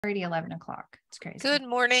already 11 o'clock. It's crazy. Good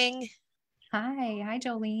morning. Hi,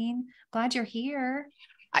 Jolene. Glad you're here.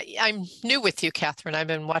 I'm new with you, Catherine. I've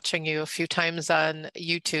been watching you a few times on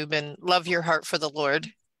YouTube and love your heart for the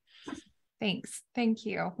Lord. Thanks. Thank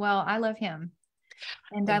you. Well, I love him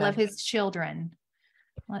and I love his children.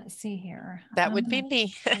 Let's see here. That would be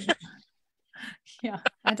me. Yeah.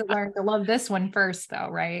 I had to learn to love this one first though,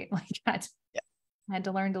 right? Like that. Yeah. I had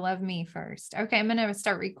to learn to love me first. Okay. I'm going to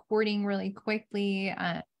start recording really quickly.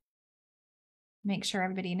 Make sure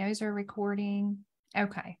everybody knows we're recording.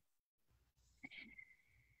 Okay.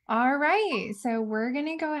 All right, so we're going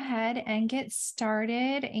to go ahead and get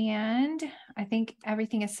started, and I think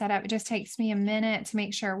everything is set up. It just takes me a minute to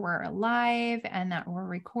make sure we're live and that we're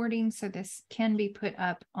recording, so this can be put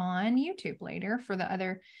up on YouTube later for the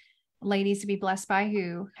other ladies to be blessed by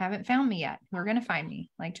who haven't found me yet. Who are going to find me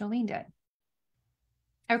like Jolene did.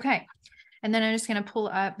 Okay. And then I'm just going to pull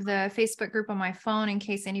up the Facebook group on my phone in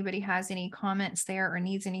case anybody has any comments there or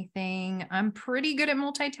needs anything. I'm pretty good at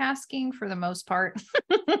multitasking for the most part.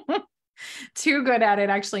 Too good at it,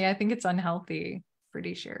 actually. I think it's unhealthy.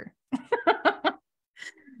 Pretty sure.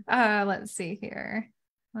 Let's see here.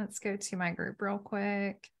 Let's go to my group real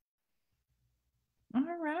quick.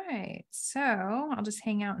 All right. So I'll just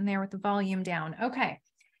hang out in there with the volume down. Okay.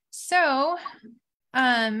 So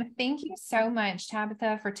thank you so much,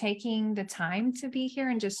 Tabitha, for taking the time to be here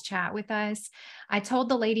and just chat with us. I told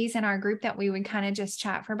the ladies in our group that we would kind of just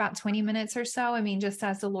chat for about 20 minutes or so. I mean, just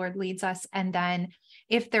as the Lord leads us. And then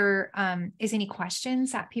if there is any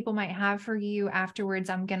questions that people might have for you afterwards,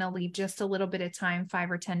 I'm going to leave just a little bit of time,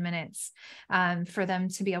 5 or 10 minutes, for them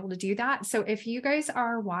to be able to do that. So if you guys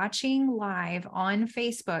are watching live on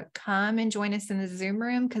Facebook, come and join us in the Zoom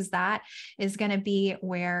room, because that is going to be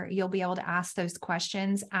where you'll be able to ask those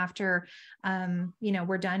questions after,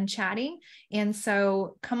 we're done chatting. And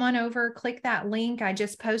so come on over, click that link I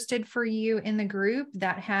just posted for you in the group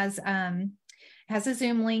that has a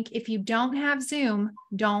Zoom link. If you don't have Zoom,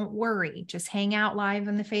 don't worry. Just hang out live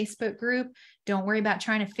in the Facebook group. Don't worry about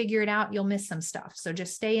trying to figure it out. You'll miss some stuff. So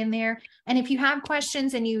just stay in there. And if you have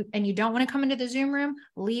questions and you don't want to come into the Zoom room,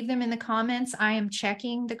 leave them in the comments. I am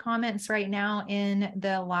checking the comments right now in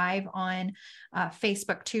the live on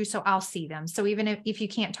Facebook too. So I'll see them. So even if you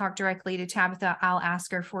can't talk directly to Tabitha, I'll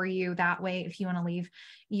ask her for you that way if you want to leave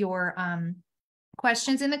your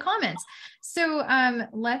questions in the comments. So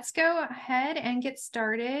let's go ahead and get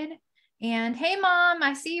started. And hey, Mom,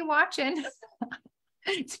 I see you watching.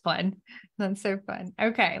 It's fun. That's so fun.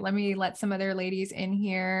 Okay, let me let some other ladies in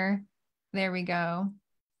here. There we go.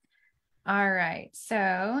 All right,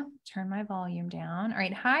 so turn my volume down. All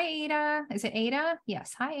right, hi, Ada. Is it Ada?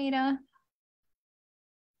 Yes, hi, Ada.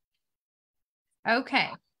 Okay.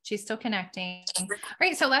 She's still connecting. All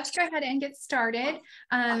right, so let's go ahead and get started.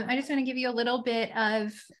 I just want to give you a little bit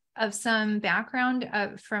of some background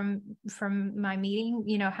from my meeting,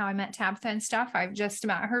 how I met Tabitha and stuff. I've just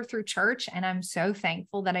met her through church, and I'm so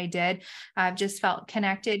thankful that I did. I've just felt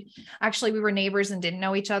connected. Actually, we were neighbors and didn't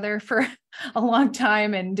know each other for a long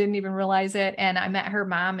time and didn't even realize it. And I met her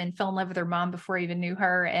mom and fell in love with her mom before I even knew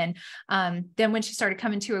her. And then when she started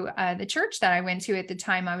coming to the church that I went to at the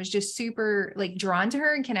time, I was just super drawn to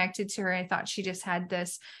her and connected to her. I thought she just had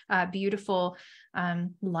this beautiful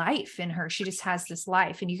life in her. She just has this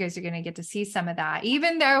life, and you guys are going to get to see some of that.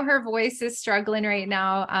 Even though her voice is struggling right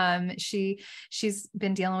now, she's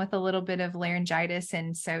been dealing with a little bit of laryngitis,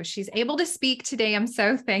 and so she's able to speak today. I'm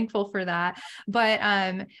so thankful for that. But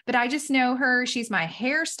I just know her. She's my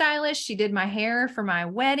hairstylist. She did my hair for my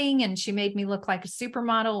wedding, and she made me look like a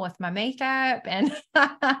supermodel with my makeup. And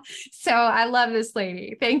so I love this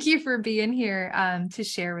lady. Thank you for being here to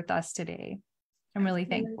share with us today. I'm really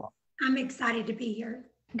thankful. I'm excited to be here.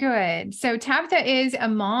 Good. So Tabitha is a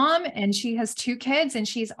mom, and she has 2 kids, and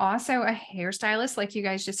she's also a hairstylist. Like you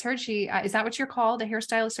guys just heard, she is that what you're called, a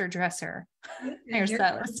hairstylist or a dresser?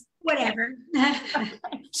 Hairstylist. Whatever.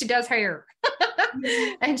 She does hair.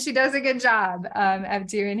 And she does a good job of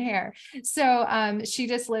doing hair. So she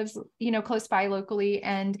just lives, close by locally,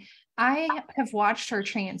 and I have watched her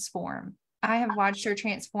transform.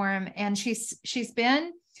 And she's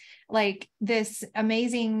been like this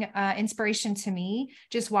amazing inspiration to me,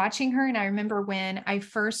 just watching her. And I remember when I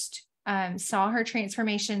first saw her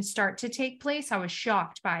transformation start to take place, I was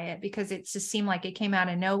shocked by it because it just seemed like it came out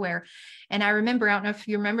of nowhere. And I remember, I don't know if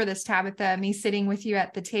you remember this, Tabitha, me sitting with you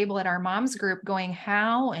at the table at our mom's group going,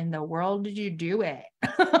 how in the world did you do it?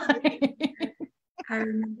 I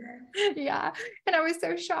remember. Yeah. And I was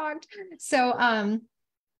so shocked. So,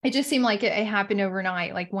 it just seemed like it happened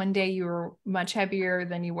overnight. Like one day you were much heavier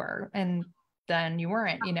than you were, and then you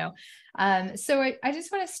weren't, So I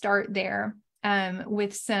just want to start there.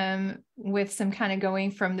 with some kind of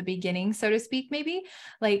going from the beginning, so to speak, maybe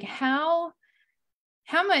like how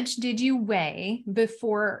much did you weigh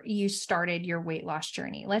before you started your weight loss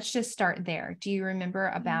journey? Let's just start there. Do you remember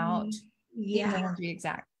about, you Yeah. know, be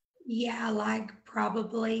exact? Yeah, like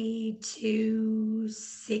probably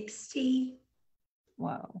 260.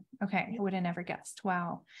 Whoa. Okay. I would have never guessed.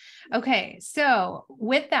 Wow. Okay. So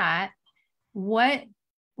with that, what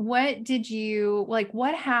did you like,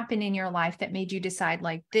 what happened in your life that made you decide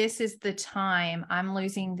like, this is the time I'm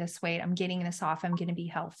losing this weight, I'm getting this off, I'm going to be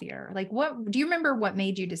healthier? Like, what do you remember what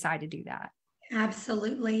made you decide to do that?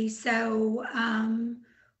 Absolutely. So,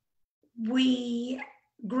 we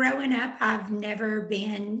growing up, I've never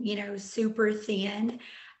been, super thin.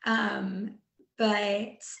 Um,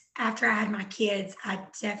 but after I had my kids, I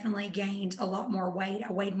definitely gained a lot more weight.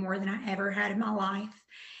 I weighed more than I ever had in my life.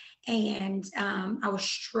 And I was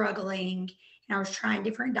struggling and I was trying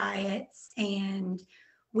different diets. And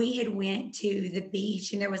we had went to the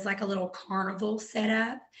beach and there was like a little carnival set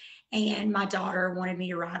up, and my daughter wanted me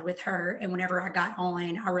to ride with her, and whenever I got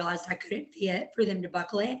on I realized I couldn't fit for them to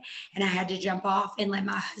buckle it, and I had to jump off and let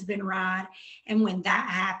my husband ride. And when that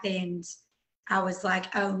happened, I was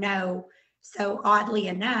like, oh no. So oddly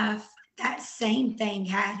enough, that same thing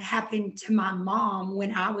had happened to my mom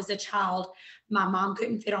when I was a child. My mom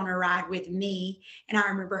couldn't fit on a ride with me, and I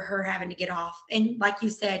remember her having to get off. And like you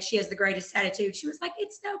said, she has the greatest attitude. She was like,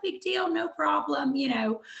 it's no big deal, no problem,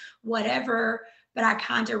 whatever. But I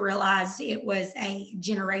kind of realized it was a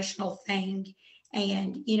generational thing.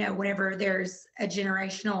 And, whenever there's a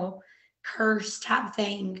generational curse type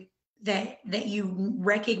thing that you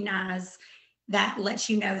recognize, that lets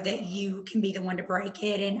you know that you can be the one to break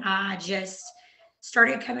it. And I just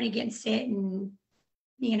started coming against it and,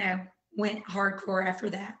 went hardcore after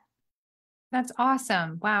that. That's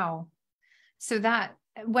awesome. Wow. So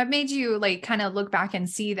what made you like kind of look back and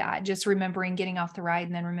see that, just remembering getting off the ride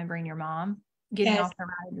and then remembering your mom getting Yes. off the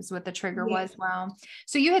ride is what the trigger Yes. was? Wow.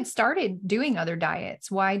 So you had started doing other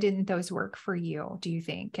diets. Why didn't those work for you, do you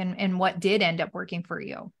think? And what did end up working for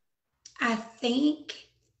you? I think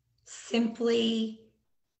simply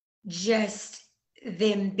just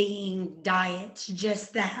them being diets,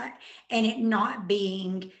 just that, and it not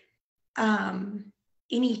being um,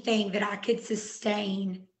 anything that I could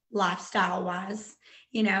sustain lifestyle wise,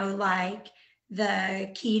 like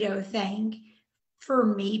the keto thing. For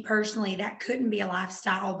me personally, that couldn't be a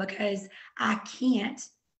lifestyle because I can't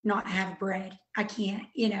not have bread. I can't,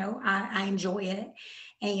 I enjoy it.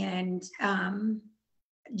 And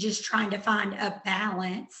just trying to find a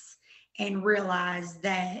balance and realize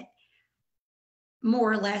that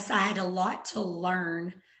more or less I had a lot to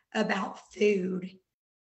learn about food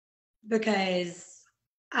because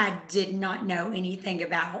I did not know anything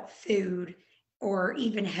about food or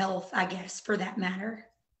even health, I guess, for that matter.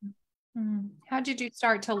 How did you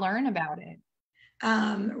start to learn about it?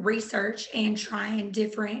 Research and trying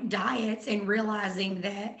different diets and realizing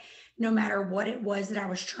that no matter what it was that I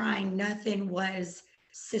was trying, nothing was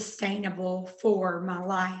sustainable for my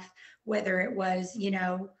life, whether it was,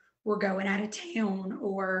 we're going out of town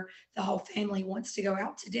or the whole family wants to go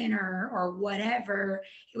out to dinner or whatever.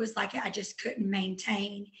 It was like I just couldn't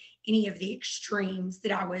maintain any of the extremes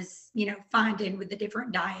that I was, finding with the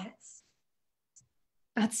different diets.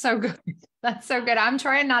 That's so good. That's so good. I'm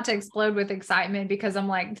trying not to explode with excitement because I'm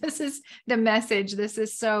like, this is the message. This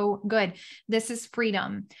is so good. This is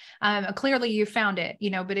freedom. Clearly you found it,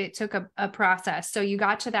 but it took a process. So you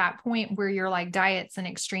got to that point where you're like diets and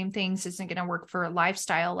extreme things isn't going to work for a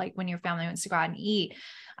lifestyle. Like when your family wants to go out and eat,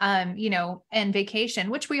 and vacation,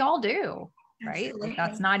 which we all do, right? Absolutely. Like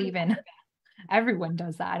that's not even everyone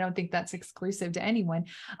does that. I don't think that's exclusive to anyone.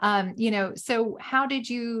 So how did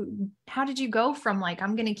you go from like,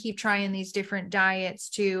 I'm going to keep trying these different diets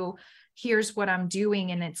to here's what I'm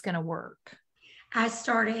doing and it's going to work? I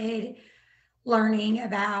started learning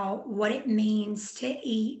about what it means to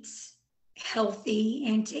eat healthy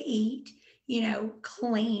and to eat,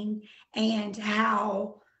 clean, and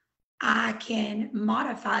how I can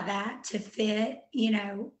modify that to fit,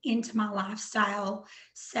 into my lifestyle.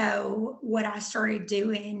 So what I started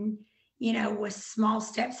doing, was small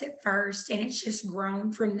steps at first, and it's just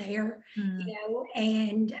grown from there,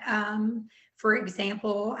 and for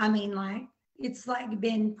example, I mean, like, it's like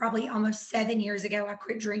been probably almost 7 years ago, I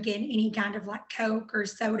quit drinking any kind of like Coke or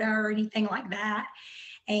soda or anything like that.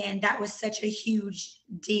 And that was such a huge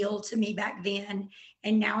deal to me back then.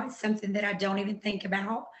 And now it's something that I don't even think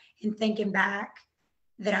about. And thinking back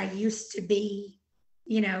that I used to be,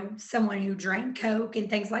 someone who drank Coke and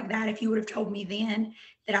things like that. If you would have told me then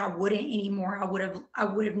that I wouldn't anymore, I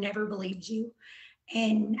would have never believed you.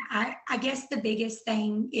 And I guess the biggest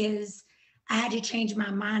thing is I had to change my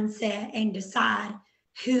mindset and decide,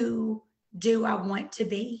 who do I want to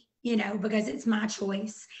be, because it's my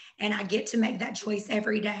choice and I get to make that choice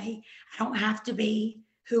every day. I don't have to be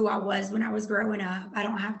who I was when I was growing up. I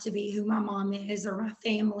don't have to be who my mom is or my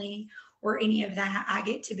family or any of that. I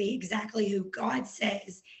get to be exactly who God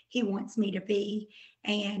says He wants me to be,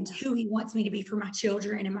 and who He wants me to be for my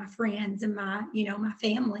children and my friends and my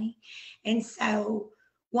family. And so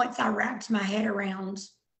once I wrapped my head around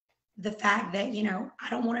the fact that, I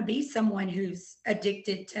don't want to be someone who's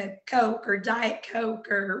addicted to Coke or Diet Coke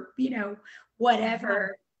or,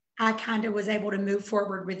 whatever, I kind of was able to move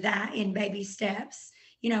forward with that in baby steps,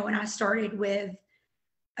 and I started with,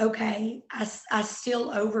 okay, I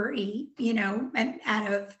still overeat, and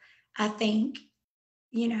I think,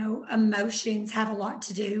 emotions have a lot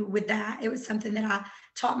to do with that. It was something that I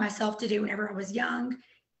taught myself to do whenever I was young.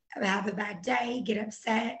 I have a bad day, get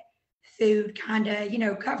upset, food kind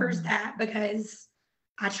of, covers that, because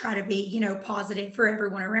I try to be, positive for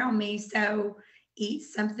everyone around me. So eat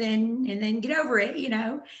something and then get over it.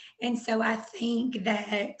 And so I think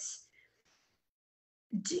that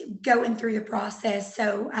going through the process.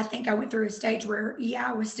 So I think I went through a stage where, yeah,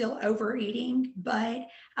 I was still overeating, but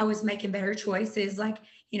I was making better choices. Like,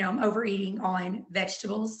 I'm overeating on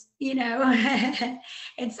vegetables,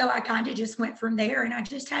 and so I kind of just went from there, and I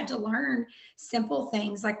just had to learn simple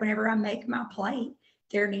things. Like whenever I make my plate,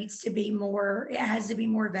 there needs to be more, it has to be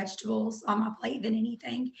more vegetables on my plate than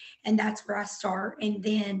anything. And that's where I start. And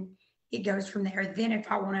then it goes from there. Then if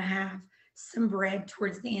I want to have some bread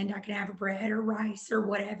towards the end, I can have bread or rice or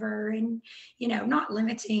whatever. And, not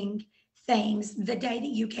limiting things. The day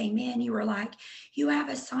that you came in, you were like, you have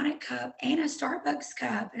a Sonic cup and a Starbucks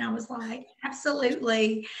cup. And I was like,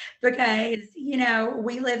 absolutely. Because,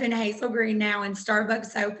 we live in Hazel Green now and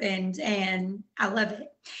Starbucks opened and I love it.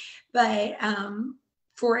 But,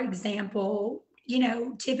 for example,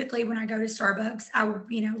 typically when I go to Starbucks, I would,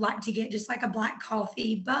 like to get just like a black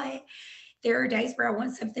coffee, but there are days where I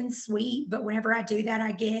want something sweet, but whenever I do that,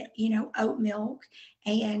 I get, oat milk,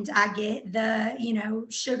 and I get the,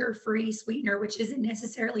 sugar-free sweetener, which isn't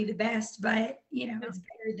necessarily the best, but, it's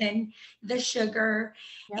better than the sugar.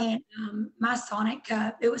 Yep. And my Sonic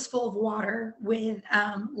cup, it was full of water with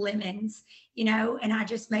lemons, and I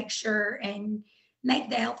just make sure and make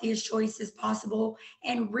the healthiest choices possible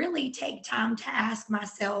and really take time to ask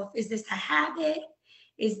myself, is this a habit?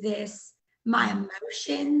 Is this my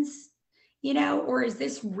emotions? Or is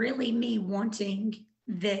this really me wanting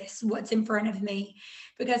this, what's in front of me?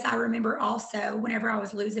 Because I remember also whenever I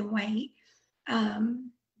was losing weight,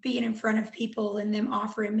 being in front of people and them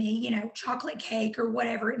offering me, chocolate cake or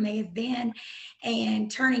whatever it may have been,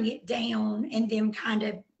 and turning it down, and them kind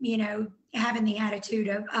of, having the attitude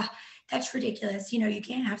of, that's ridiculous. You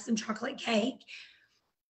can't have some chocolate cake.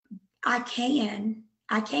 I can,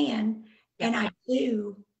 and I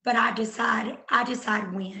do, but I decide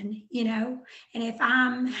when, and if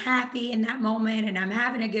I'm happy in that moment and I'm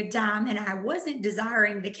having a good time and I wasn't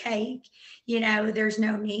desiring the cake, there's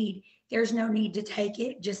no need to take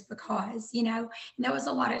it just because, and there was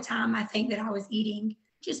a lot of time I think that I was eating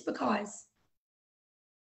just because.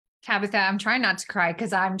 Tabitha, I'm trying not to cry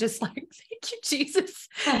because I'm just like, thank you, Jesus.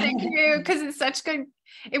 Thank you. Because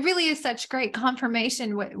it really is such great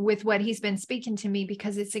confirmation with what he's been speaking to me,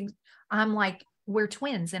 because I'm like, we're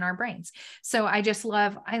twins in our brains. So I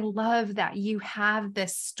love that you have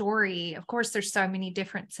this story. Of course, there's so many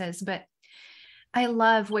differences, but I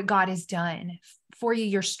love what God has done for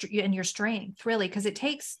you, and your strength, really, because it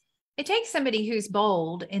takes somebody who's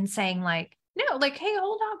bold in saying like, no, like, hey,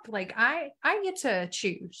 hold up. Like I get to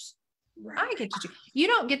choose. Right. I get to choose. You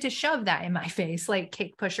don't get to shove that in my face, like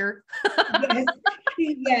cake pusher. Yes.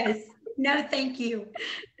 Yes. No, thank you.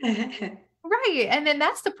 Right. And then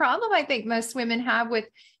that's the problem I think most women have with,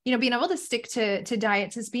 being able to stick to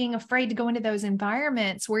diets, is being afraid to go into those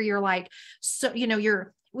environments where you're like, so,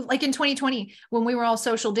 you're like in 2020, when we were all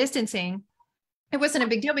social distancing, it wasn't a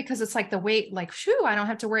big deal because it's like the weight, like, phew, I don't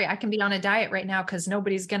have to worry. I can be on a diet right now because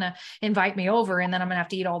nobody's going to invite me over and then I'm going to have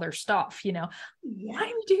to eat all their stuff. Why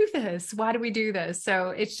do we do this? Why do we do this? So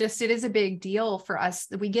it is a big deal for us.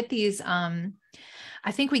 We get these,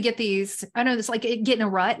 I think we get these, I know this, like getting a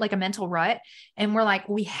rut, like a mental rut. And we're like,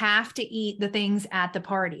 we have to eat the things at the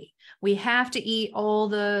party. We have to eat all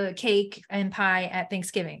the cake and pie at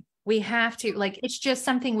Thanksgiving. We have to, like, it's just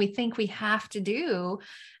something we think we have to do.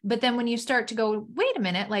 But then when you start to go, wait a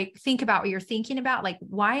minute, like think about what you're thinking about, like,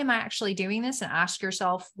 why am I actually doing this? And ask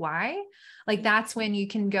yourself why. Like, that's when you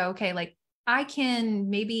can go, okay, like, I can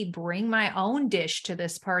maybe bring my own dish to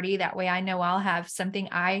this party. That way I know I'll have something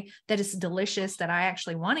that is delicious that I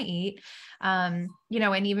actually want to eat. And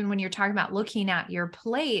even when you're talking about looking at your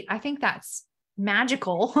plate, I think that's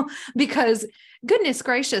magical because goodness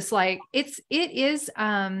gracious, like it is,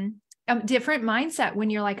 a different mindset when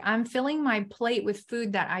you're like, I'm filling my plate with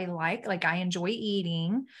food that I like I enjoy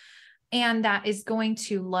eating, and that is going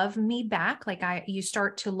to love me back. You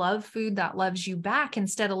start to love food that loves you back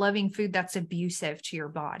instead of loving food that's abusive to your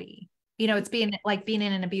body. It's being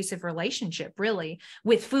in an abusive relationship really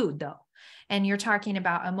with food though. And you're talking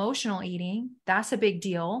about emotional eating. That's a big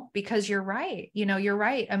deal because you're right. You're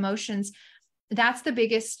right. Emotions, that's the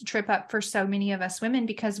biggest trip up for so many of us women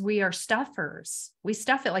because we are stuffers. We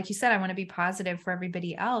stuff it. Like you said, I want to be positive for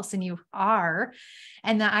everybody else. And you are.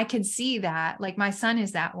 And that I can see that, like my son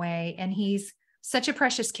is that way. And he's such a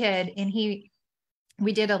precious kid. And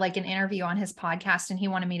we did an interview on his podcast and he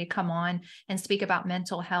wanted me to come on and speak about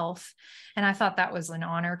mental health. And I thought that was an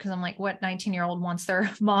honor because I'm like, what 19-year-old wants their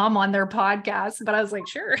mom on their podcast? But I was like,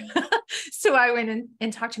 sure. So I went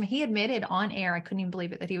and talked to him. He admitted on air, I couldn't even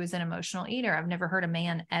believe it, that he was an emotional eater. I've never heard a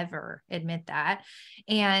man ever admit that.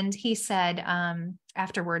 And he said,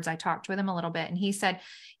 afterwards, I talked with him a little bit and he said,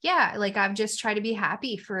 yeah, I've just tried to be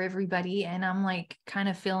happy for everybody. And I'm kind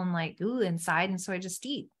of feeling ooh, inside. And so I just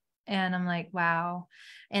eat. And I'm like, wow.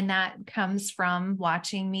 And that comes from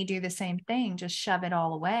watching me do the same thing, just shove it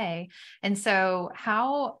all away. And so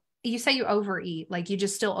how you say you overeat, you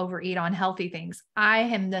just still overeat on healthy things. I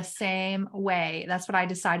am the same way. That's what I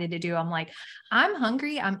decided to do. I'm like, I'm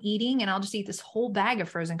hungry, I'm eating, and I'll just eat this whole bag of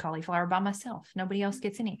frozen cauliflower by myself. Nobody else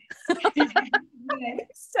gets any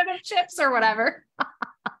instead of chips or whatever.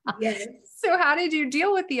 Yes. So how did you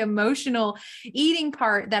deal with the emotional eating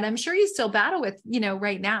part that I'm sure you still battle with,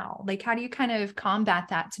 right now? How do you kind of combat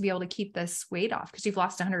that to be able to keep this weight off? Because you've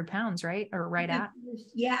lost 100 pounds, right? Or right at?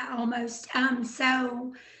 Yeah, almost.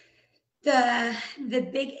 So the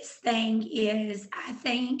biggest thing is I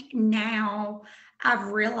think now I've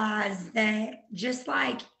realized that just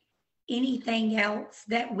like anything else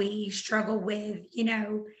that we struggle with,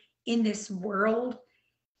 in this world,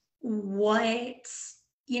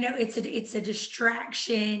 it's a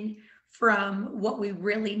distraction from what we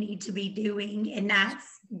really need to be doing, and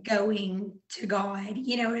that's going to God.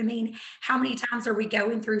 You know what I mean? How many times are we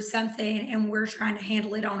going through something and we're trying to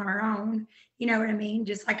handle it on our own? You know what I mean?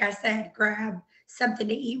 Just like I said, grab something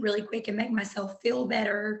to eat really quick and make myself feel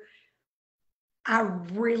better. I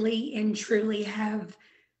really and truly have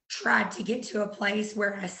tried to get to a place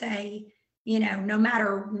where I say, no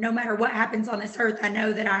matter what happens on this earth, I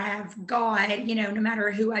know that I have God. No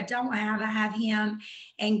matter who I don't have, I have Him,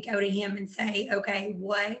 and go to Him and say, okay,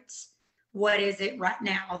 what is it right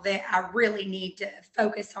now that I really need to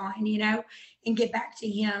focus on, and get back to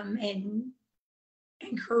Him and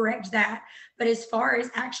correct that. But as far as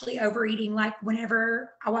actually overeating,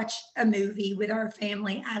 whenever I watch a movie with our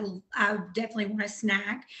family, I definitely want a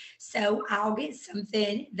snack. So I'll get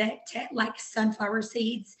something that like sunflower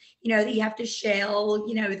seeds, that you have to shell,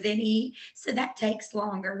 then eat. So that takes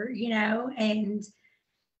longer, and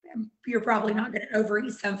you're probably not going to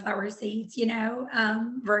overeat sunflower seeds,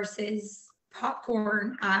 versus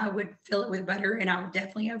popcorn. I would fill it with butter and I would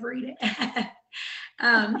definitely overeat it.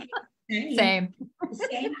 um, Same.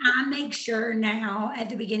 I make sure now at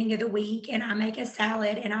the beginning of the week, and I make a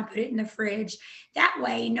salad and I put it in the fridge. That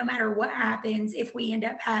way, no matter what happens, if we end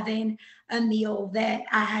up having a meal that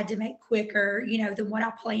I had to make quicker, than what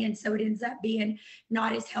I planned, so it ends up being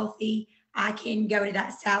not as healthy, I can go to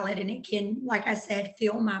that salad and it can, like I said,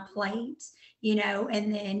 fill my plate,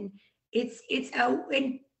 and then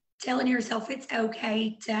and telling yourself it's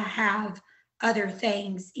okay to have other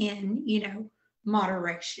things in,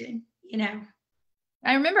 moderation.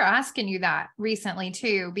 I remember asking you that recently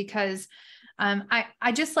too, because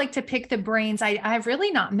I just like to pick the brains. I've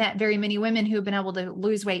really not met very many women who've been able to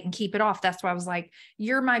lose weight and keep it off. That's why I was like,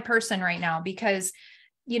 you're my person right now, because,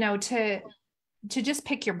 to just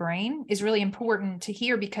pick your brain is really important to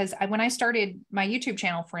hear, because when I started my YouTube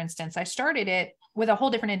channel, for instance, I started it with a whole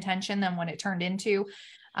different intention than what it turned into.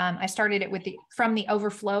 I started it from the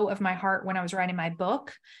overflow of my heart when I was writing my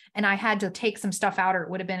book, and I had to take some stuff out or it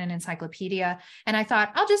would have been an encyclopedia. And I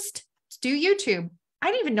thought, I'll just do YouTube. I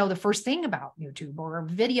didn't even know the first thing about YouTube or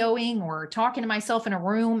videoing or talking to myself in a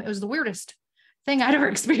room. It was the weirdest thing I'd ever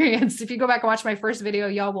experienced. If you go back and watch my first video,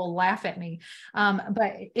 y'all will laugh at me.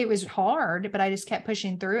 But it was hard, but I just kept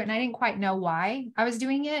pushing through it. And I didn't quite know why I was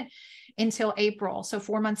doing it until April. So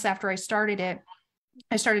 4 months after I started it,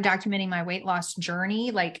 I started documenting my weight loss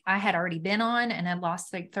journey. I had already been on and had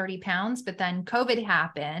lost 30 pounds, but then COVID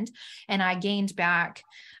happened and I gained back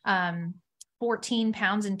 14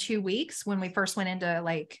 pounds in 2 weeks when we first went into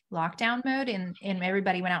like lockdown mode, and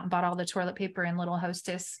everybody went out and bought all the toilet paper and little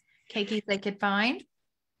Hostess cakeys they could find.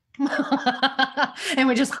 And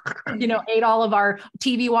we just, ate all of our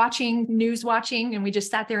TV watching, news watching, and we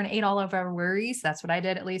just sat there and ate all of our worries. That's what I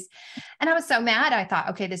did, at least. And I was so mad. I thought,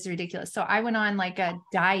 okay, this is ridiculous. So I went on like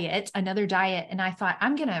another diet. And I thought,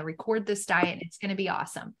 I'm going to record this diet. It's going to be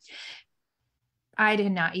awesome. I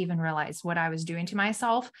did not even realize what I was doing to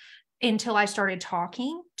myself until I started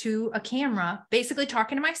talking to a camera, basically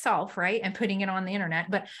talking to myself, right? And putting it on the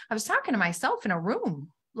internet. But I was talking to myself in a room,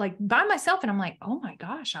 like by myself. And I'm like, oh my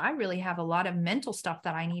gosh, I really have a lot of mental stuff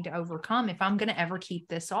that I need to overcome if I'm going to ever keep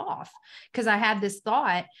this off. Because I had this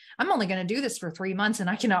thought, I'm only going to do this for 3 months and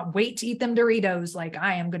I cannot wait to eat them Doritos. Like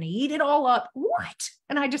I am going to eat it all up. What?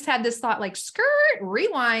 And I just had this thought, like, skirt,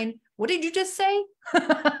 rewind. What did you just say?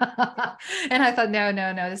 And I thought, no,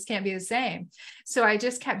 this can't be the same. So I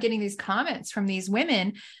just kept getting these comments from these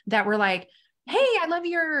women that were like, hey, I love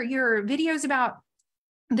your videos about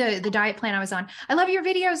the diet plan I was on. I love your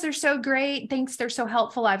videos. They're so great. Thanks. They're so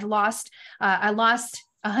helpful. I lost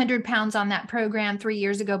 100 pounds on that program 3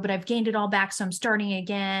 years ago, but I've gained it all back. So I'm starting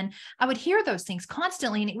again. I would hear those things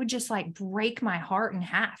constantly, and it would just like break my heart in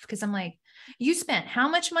half. Cause I'm like, you spent how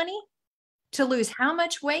much money to lose how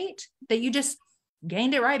much weight that you just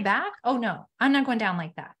gained it right back? Oh no, I'm not going down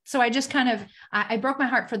like that. So I just kind of, I broke my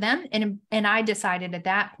heart for them. And I decided at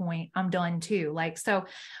that point, I'm done too. Like, so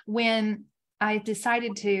when I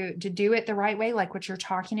decided to do it the right way, like what you're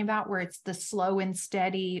talking about, where it's the slow and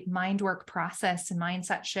steady mind work process and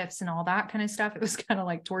mindset shifts and all that kind of stuff. It was kind of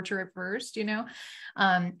like torture at first,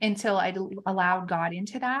 until I allowed God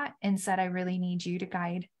into that and said, I really need you to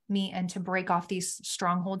guide me and to break off these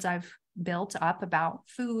strongholds I've built up about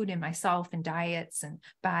food and myself and diets and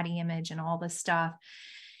body image and all this stuff.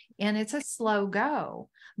 And it's a slow go.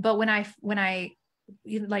 But when I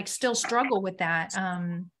like still struggle with that,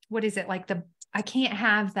 what is it like I can't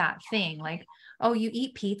have that thing like, oh, you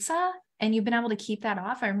eat pizza and you've been able to keep that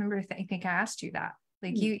off. I remember, I think I asked you that,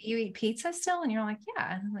 like you eat pizza still? And you're like,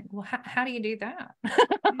 yeah. And I'm like, well, how do you do that?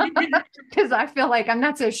 Cause I feel like I'm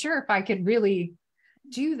not so sure if I could really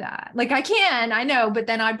do that. Like I know, but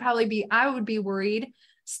then I would be worried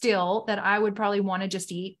still that I would probably want to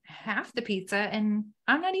just eat half the pizza. And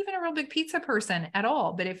I'm not even a real big pizza person at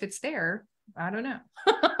all, but if it's there, I don't know.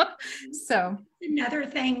 So another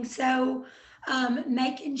thing. So,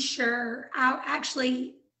 making sure I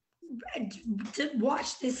actually to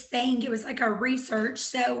watch this thing. It was like a research.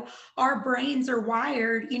 So our brains are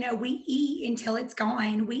wired, we eat until it's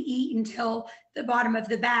gone. We eat until the bottom of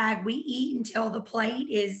the bag. We eat until the plate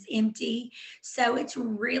is empty. So it's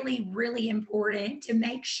really, really important to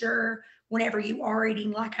make sure whenever you are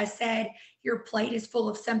eating, like I said, your plate is full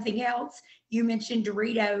of something else. You mentioned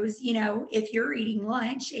Doritos, if you're eating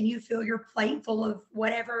lunch and you fill your plate full of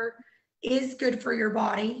whatever is good for your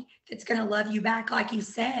body, that's going to love you back, like you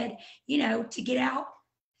said, to get out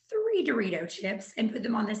 3 Dorito chips and put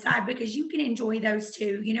them on the side, because you can enjoy those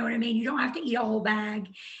too. You know what I mean? You don't have to eat a whole bag.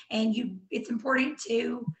 And it's important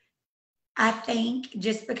to, I think,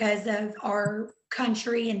 just because of our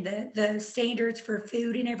country and the standards for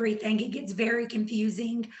food and everything, it gets very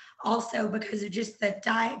confusing also because of just the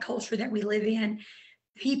diet culture that we live in.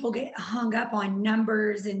 People get hung up on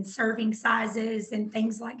numbers and serving sizes and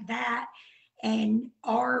things like that. And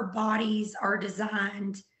our bodies are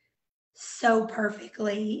designed so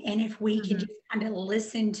perfectly. And if we can just kind of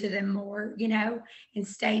listen to them more, and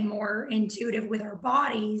stay more intuitive with our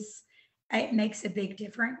bodies, it makes a big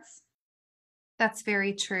difference. That's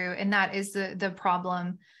very true. And that is the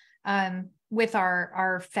problem with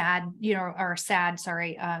our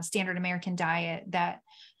standard American diet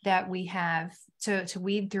that we have to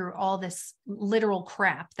weed through all this literal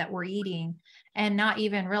crap that we're eating and not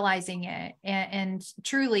even realizing it. And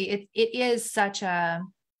truly it is such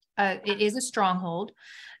it is a stronghold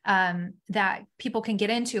that people can get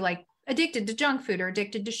into, like addicted to junk food or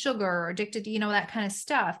addicted to sugar or addicted to, that kind of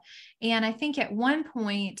stuff. And I think at one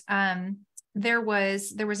point, there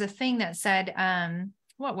was a thing that said,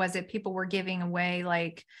 what was it? People were giving away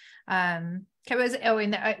like, like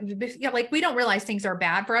we don't realize things are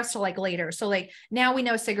bad for us till like later. So like now we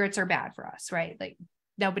know cigarettes are bad for us, right? Like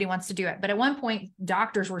nobody wants to do it. But at one point,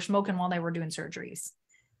 doctors were smoking while they were doing surgeries,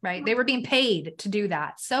 right? They were being paid to do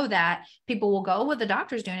that so that people will go, well, the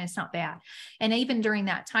doctor's doing it, it's not bad. And even during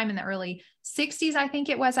that time in the early 60s, I think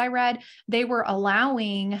it was, I read, they were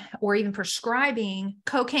allowing or even prescribing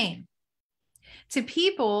cocaine to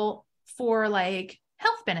people for like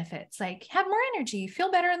health benefits, like have more energy,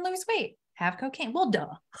 feel better and lose weight. have cocaine? Well,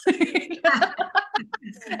 duh.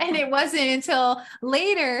 And it wasn't until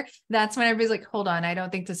later, that's when everybody's like, hold on, I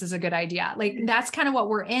don't think this is a good idea. Like, that's kind of what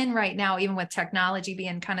we're in right now, even with technology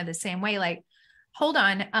being kind of the same way. Like, hold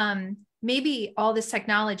on, maybe all this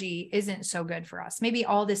technology isn't so good for us. Maybe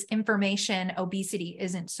all this information, obesity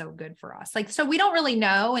isn't so good for us. Like, so we don't really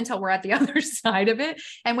know until we're at the other side of it.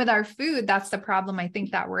 And with our food, that's the problem I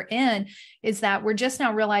think that we're in, is that we're just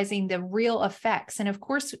now realizing the real effects. And of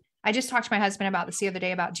course, I just talked to my husband about this the other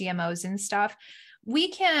day about GMOs and stuff. We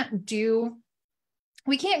can't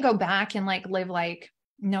go back and like live like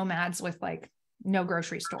nomads with like no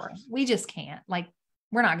grocery store. We just can't. Like,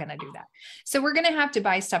 we're not going to do that. So we're going to have to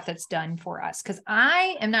buy stuff that's done for us, because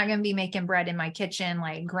I am not going to be making bread in my kitchen,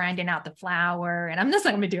 like grinding out the flour, and I'm just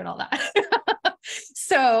not going to be doing all that.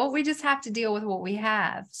 So we just have to deal with what we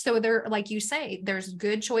have. So there, like you say, there's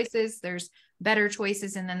good choices, there's better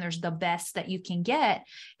choices, and then there's the best that you can get.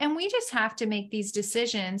 And we just have to make these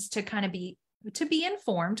decisions to kind of be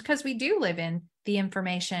informed, because we do live in the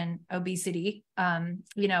information obesity,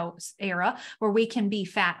 era where we can be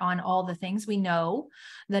fat on all the things. We know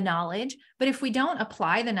the knowledge, but if we don't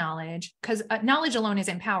apply the knowledge, because knowledge alone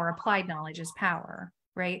isn't power, applied knowledge is power.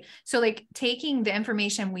 Right. So like taking the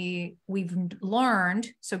information we've learned,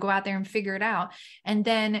 so go out there and figure it out, and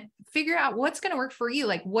then figure out what's going to work for you.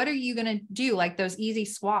 Like, what are you going to do? Like those easy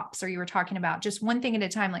swaps, or you were talking about just one thing at a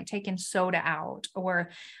time, like taking soda out, or,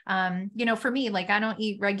 for me, like I don't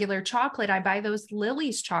eat regular chocolate. I buy those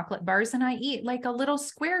Lily's chocolate bars, and I eat like a little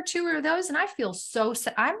square, 2 of those. And I feel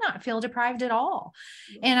I'm not feel deprived at all.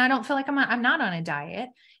 And I don't feel like I'm not on a diet.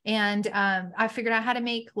 And I figured out how to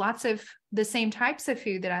make lots of the same types of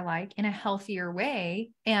food that I like in a healthier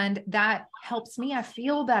way. And that helps me. I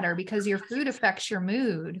feel better, because your food affects your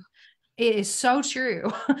mood. It is so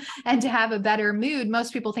true. And to have a better mood,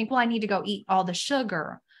 most people think, well, I need to go eat all the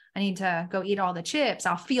sugar. I need to go eat all the chips.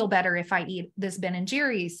 I'll feel better if I eat this Ben and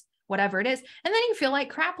Jerry's, whatever it is. And then you feel like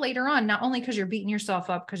crap later on, not only because you're beating yourself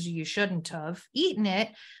up because you shouldn't have eaten it,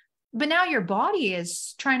 but now your body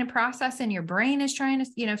is trying to process and your brain is trying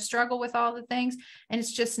to, struggle with all the things, and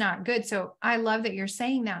it's just not good. So I love that you're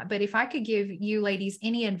saying that. But if I could give you ladies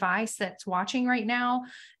any advice that's watching right now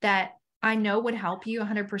that I know would help you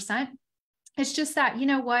 100%, it's just that, you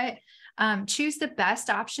know what? Choose the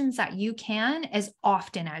best options that you can as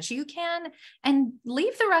often as you can, and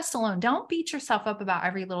leave the rest alone. Don't beat yourself up about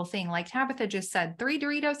every little thing. Like Tabitha just said, 3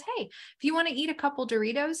 Doritos. Hey, if you want to eat a couple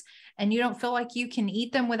Doritos and you don't feel like you can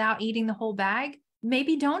eat them without eating the whole bag,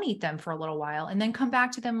 maybe don't eat them for a little while and then come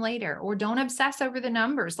back to them later, or don't obsess over the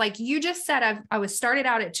numbers. Like you just said, I was started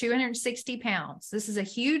out at 260 pounds. This is a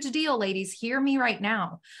huge deal, ladies. Hear me right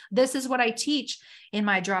now. This is what I teach in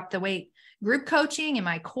my Drop the Weight group coaching and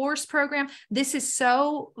my course program. This is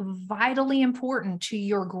so vitally important to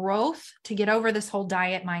your growth, to get over this whole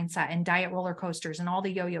diet mindset and diet roller coasters and all the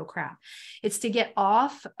yo-yo crap. It's to get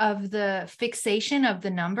off of the fixation of the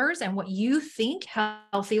numbers and what you think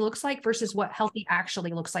healthy looks like versus what healthy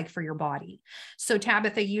actually looks like for your body. So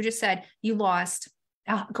Tabitha, you just said you lost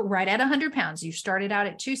right at 100 pounds. You started out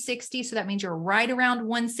at 260. So that means you're right around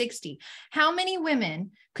 160. How many women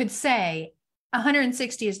could say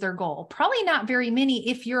 160 is their goal? Probably not very many.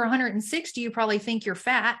 If you're 160, you probably think you're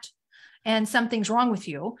fat and something's wrong with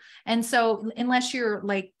you. And so unless you're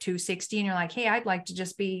like 260 and you're like, hey, I'd like to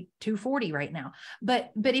just be 240 right now.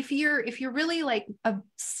 But if you're really like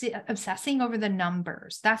obsessing over the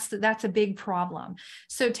numbers, that's a big problem.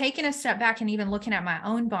 So taking a step back and even looking at my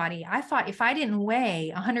own body, I thought if I didn't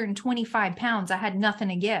weigh 125 pounds, I had nothing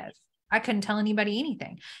to give. I couldn't tell anybody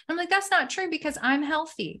anything. I'm like, that's not true, because I'm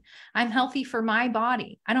healthy. I'm healthy for my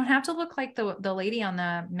body. I don't have to look like the lady on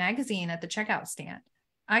the magazine at the checkout stand.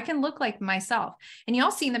 I can look like myself. And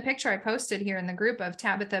y'all seen the picture I posted here in the group of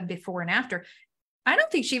Tabitha before and after. I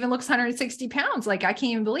don't think she even looks 160 pounds. Like, I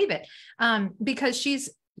can't even believe it. Because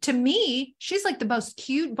to me, she's like the most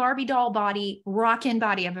cute Barbie doll body, rockin'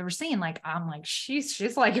 body I've ever seen. Like, I'm like,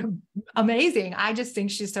 she's like amazing. I just think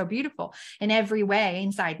she's so beautiful in every way,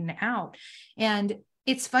 inside and out. And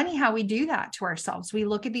it's funny how we do that to ourselves. We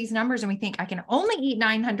look at these numbers and we think I can only eat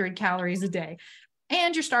 900 calories a day,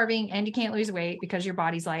 and you're starving and you can't lose weight because your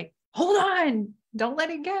body's like, hold on, don't let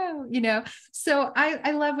it go, So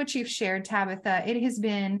I love what you've shared, Tabitha. It has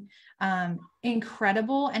been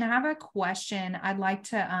incredible. And I have a question I'd like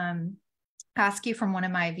to ask you from one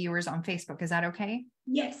of my viewers on Facebook. Is that okay?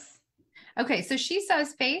 Yes. Okay, so she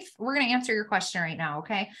says, Faith, we're going to answer your question right now.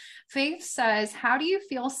 Okay. Faith says, how do you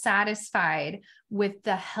feel satisfied with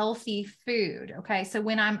the healthy food? Okay. So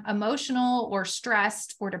when I'm emotional or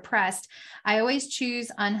stressed or depressed, I always choose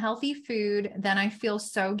unhealthy food. Then I feel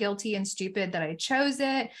so guilty and stupid that I chose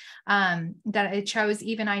it,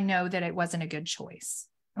 even I know that it wasn't a good choice.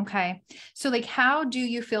 Okay. So like, how do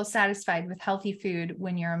you feel satisfied with healthy food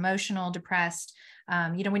when you're emotional, depressed?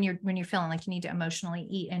 When you're feeling like you need to emotionally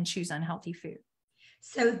eat and choose unhealthy food.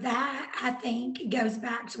 So that I think goes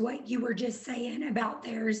back to what you were just saying about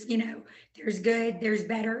there's good, there's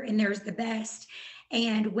better, and there's the best.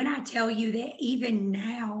 And when I tell you that even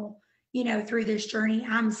now, through this journey,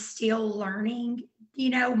 I'm still learning,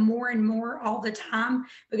 more and more all the time,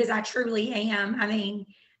 because I truly am. I mean,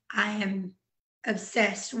 I am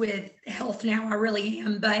obsessed with health now. I really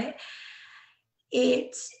am, but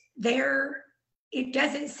there it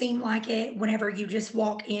doesn't seem like it whenever you just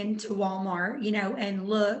walk into Walmart, and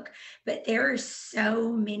look, but there are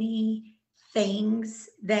so many things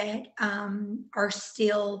that are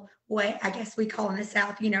still what I guess we call in the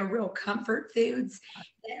South, real comfort foods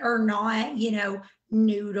that are not,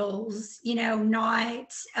 noodles,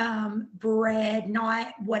 not bread,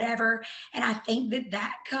 not whatever. And I think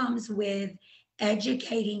that comes with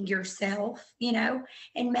educating yourself,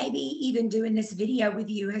 and maybe even doing this video with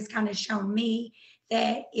you has kind of shown me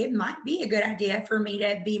that it might be a good idea for me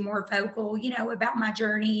to be more vocal, about my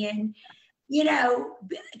journey, and,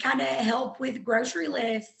 kind of help with grocery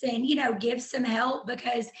lists, and, give some help,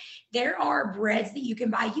 because there are breads that you can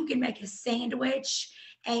buy. You can make a sandwich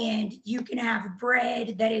and you can have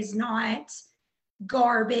bread that is not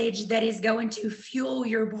garbage, that is going to fuel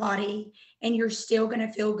your body, and you're still going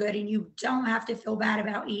to feel good, and you don't have to feel bad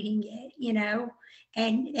about eating it,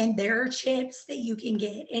 and there are chips that you can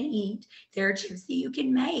get and eat. There are chips that you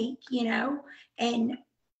can make, and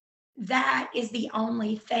that is the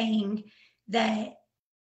only thing that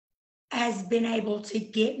has been able to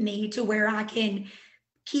get me to where I can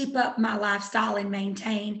keep up my lifestyle and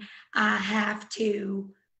maintain. I had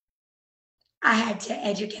to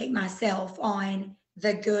educate myself on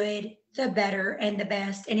the good, the better, and the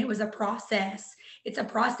best. And it was a process. It's a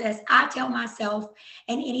process. I tell myself,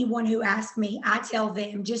 and anyone who asks me, I tell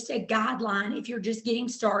them, just a guideline if you're just getting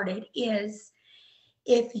started is,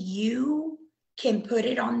 if you can put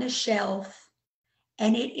it on the shelf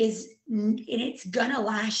and it's gonna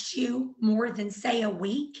last you more than, say, a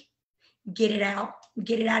week, get it out.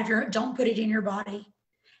 Get it out of don't put it in your body.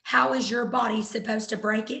 How is your body supposed to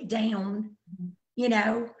break it down,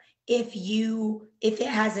 if it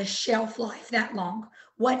has a shelf life that long?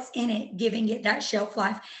 What's in it giving it that shelf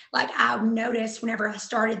life? Like, I've noticed whenever I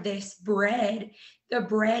started this bread, the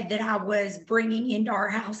bread that I was bringing into our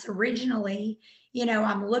house originally,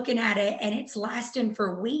 I'm looking at it and it's lasting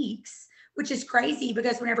for weeks, which is crazy,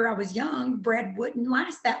 because whenever I was young, bread wouldn't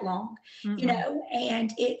last that long,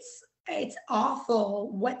 and it's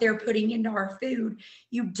awful what they're putting into our food.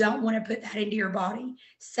 You don't want to put that into your body.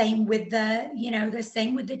 Same with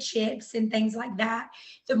same with the chips and things like that.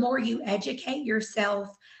 The more you educate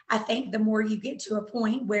yourself, I think the more you get to a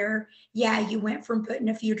point where, yeah, you went from putting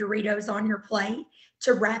a few Doritos on your plate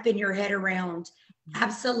to wrapping your head around,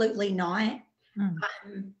 absolutely not.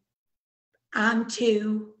 I'm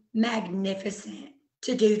too magnificent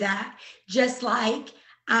to do that. Just like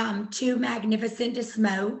I'm too magnificent to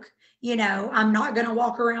smoke. I'm not going to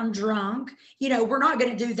walk around drunk. We're not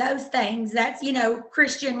going to do those things. That's,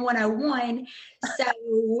 Christian 101. So,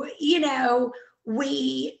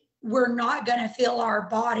 we're not going to fill our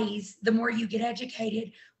bodies, the more you get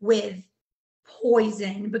educated, with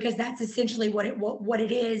poison, because that's essentially what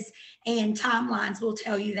it is. And timelines will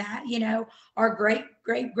tell you that, our great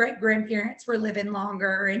grandparents were living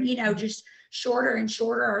longer, and, just shorter and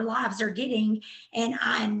shorter our lives are getting. And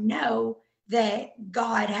I know that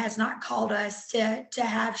God has not called us to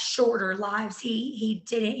have shorter lives. He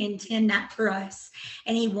didn't intend that for us.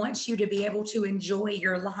 And he wants you to be able to enjoy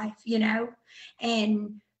your life,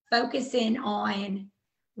 and focusing on,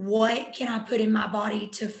 what can I put in my body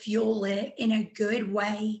to fuel it in a good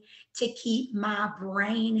way, to keep my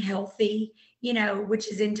brain healthy,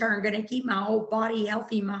 which is in turn going to keep my whole body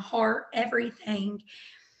healthy, my heart, everything.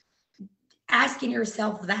 Asking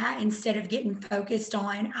yourself that instead of getting focused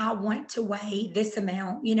on, I want to weigh this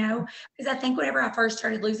amount, because I think whenever I first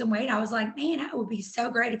started losing weight, I was like, man, it would be so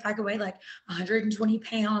great if I could weigh like 120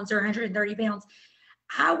 pounds or 130 pounds.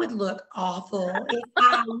 I would look awful if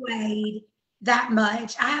I weighed that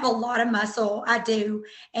much. I have a lot of muscle, I do,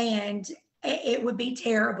 and it would be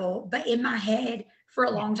terrible. But in my head, for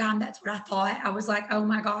a long time, that's what I thought. I was like, oh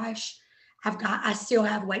my gosh, I still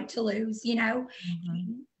have weight to lose,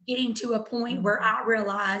 getting to a point where Mhm. I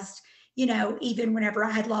realized, even whenever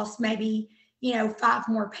I had lost maybe, 5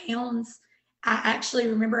 more pounds, I actually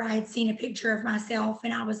remember I had seen a picture of myself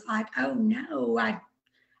and I was like, oh no,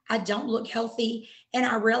 I don't look healthy. And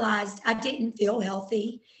I realized I didn't feel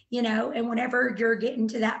healthy, and whenever you're getting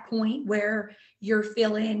to that point where you're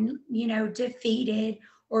feeling, defeated,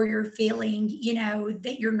 or you're feeling,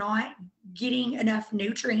 that you're not getting enough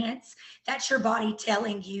nutrients, that's your body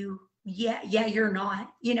telling you, yeah, you're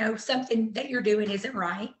not, something that you're doing isn't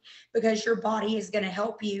right, because your body is going to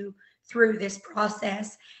help you through this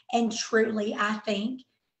process. And truly, I think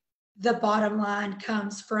the bottom line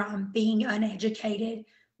comes from being uneducated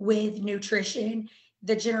with nutrition.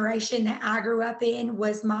 The generation that I grew up in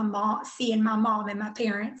was my mom, seeing my mom and my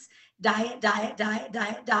parents diet, diet, diet,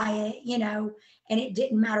 diet, diet, and it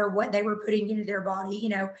didn't matter what they were putting into their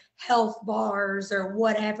body, health bars or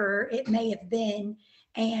whatever it may have been.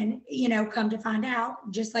 And, come to find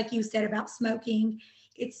out, just like you said about smoking,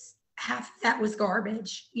 it's half of that was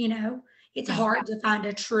garbage, it's Yeah. hard to find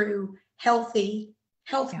a true healthy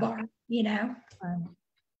health Yeah. bar.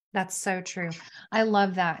 That's so true. I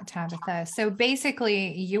love that, Tabitha. So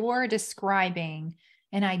basically, you're describing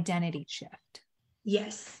an identity shift.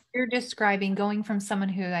 Yes. You're describing going from someone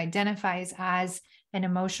who identifies as an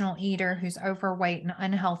emotional eater who's overweight and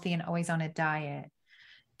unhealthy and always on a diet,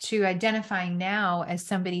 to identifying now as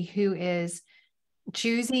somebody who is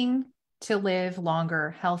choosing to live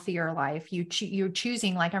longer, healthier life. You're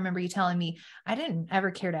choosing, like, I remember you telling me, I didn't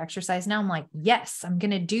ever care to exercise. Now I'm like, yes, I'm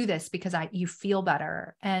going to do this because you feel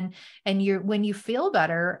better. And when you feel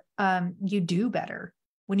better, you do better.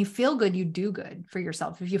 When you feel good, you do good for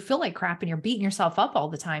yourself. If you feel like crap and you're beating yourself up all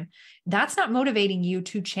the time, that's not motivating you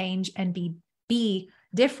to change and be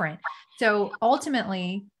different. So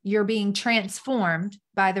ultimately, you're being transformed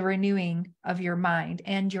by the renewing of your mind,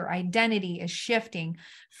 and your identity is shifting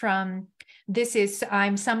from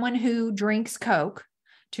I'm someone who drinks Coke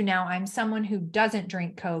to now I'm someone who doesn't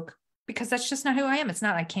drink Coke, because that's just not who I am. It's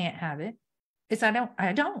not I can't have it. It's I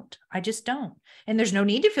just don't. And there's no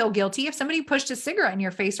need to feel guilty. If somebody pushed a cigarette in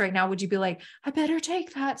your face right now, would you be like, I better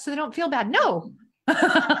take that so they don't feel bad? No.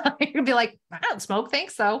 You'd be like, I don't smoke.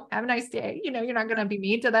 Thanks. So have a nice day. You're not going to be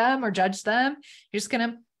mean to them or judge them. You're just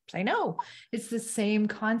going to say no. It's the same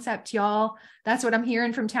concept, y'all. That's what I'm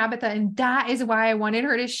hearing from Tabitha. And that is why I wanted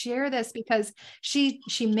her to share this, because she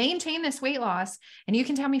maintained this weight loss. And you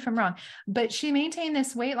can tell me if I'm wrong, but she maintained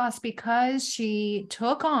this weight loss because she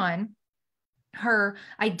took on her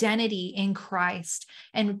identity in Christ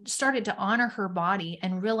and started to honor her body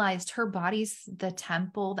and realized her body's the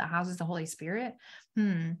temple that houses the Holy Spirit.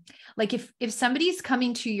 Like if somebody's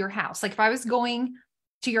coming to your house, like if I was going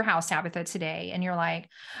to your house, Tabitha, today, and you're like,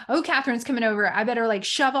 oh, Catherine's coming over, I better like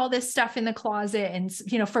shove all this stuff in the closet and,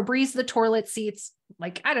 Febreze the toilet seats.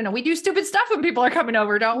 Like, I don't know. We do stupid stuff when people are coming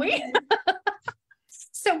over, don't we?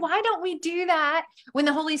 So why don't we do that when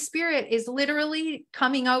the Holy Spirit is literally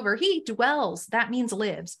coming over? He dwells, that means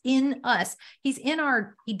lives in us. He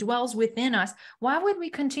dwells within us. Why would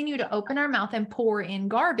we continue to open our mouth and pour in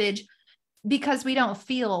garbage because we don't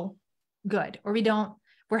feel good, or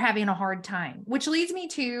we're having a hard time? Which leads me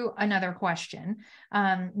to another question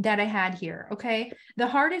that I had here. Okay.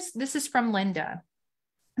 This is from Linda.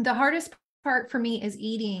 The hardest part for me is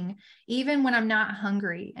eating, even when I'm not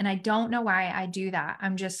hungry. And I don't know why I do that.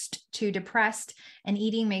 I'm just too depressed, and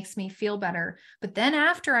eating makes me feel better. But then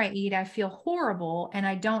after I eat, I feel horrible, and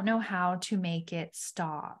I don't know how to make it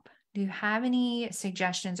stop. Do you have any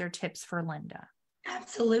suggestions or tips for Linda?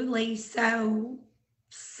 Absolutely. So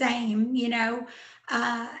same,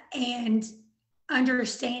 and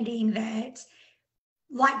understanding that,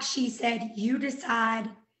 like she said, you're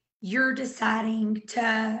deciding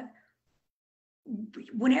to,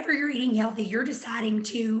 whenever you're eating healthy, you're deciding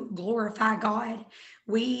to glorify God.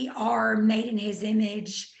 We are made in his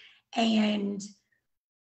image. And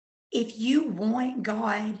if you want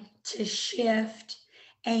God to shift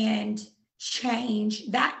and change,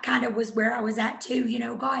 that kind of was where I was at too.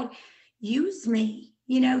 God, use me,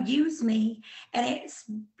 use me. And it's,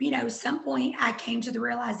 some point I came to the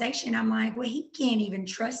realization, I'm like, well, he can't even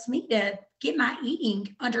trust me to get my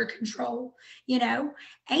eating under control,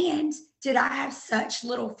 and did I have such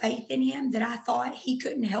little faith in him that I thought he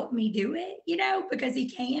couldn't help me do it, because he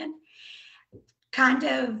can. Kind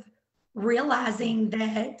of realizing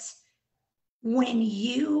that when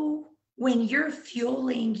you're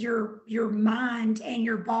fueling your mind and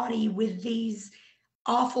your body with these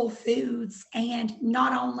awful foods, and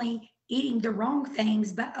not only eating the wrong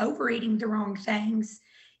things but overeating the wrong things,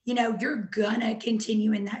 you're gonna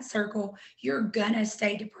continue in that circle. You're gonna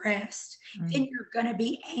stay depressed. Then you're gonna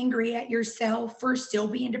be angry at yourself for still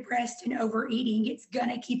being depressed and overeating. It's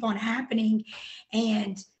gonna keep on happening.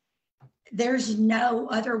 And there's no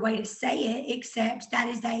other way to say it except that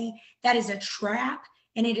is a trap,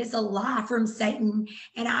 and it is a lie from Satan.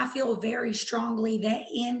 And I feel very strongly that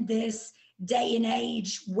in this day and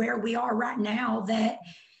age where we are right now, that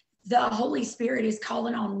the Holy Spirit is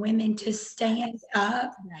calling on women to stand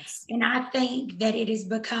up. Yes. And I think that it has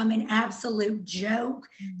become an absolute joke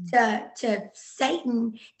to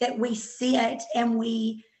Satan that we sit and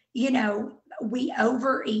we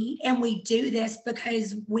overeat, and we do this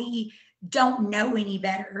because we don't know any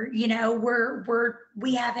better. We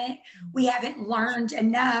haven't learned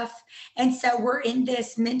enough. And so we're in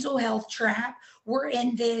this mental health trap. We're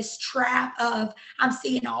in this trap of, I'm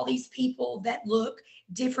seeing all these people that look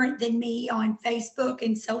different than me on Facebook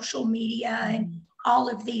and social media and all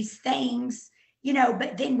of these things,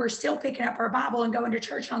 but then we're still picking up our Bible and going to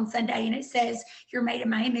church on Sunday, and it says you're made in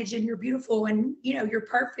my image and you're beautiful and you're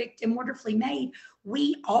perfect and wonderfully made.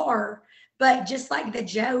 We are. But just like the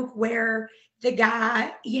joke where the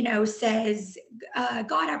guy says,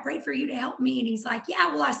 God, I prayed for you to help me, and he's like, yeah,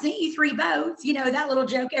 well, I sent you 3 boats, that little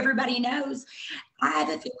joke everybody knows. I have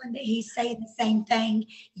a feeling that he's saying the same thing.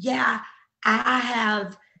 Yeah, I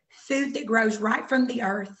have food that grows right from the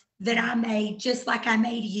earth that I made, just like I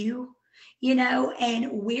made you,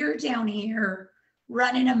 and we're down here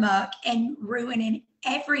running amok and ruining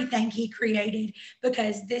everything he created,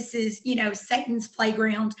 because this is, Satan's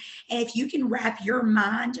playground. And if you can wrap your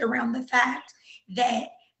mind around the fact that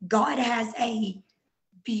God has a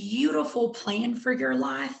beautiful plan for your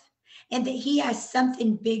life, and that he has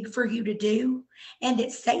something big for you to do, and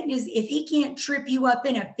that Satan is, if he can't trip you up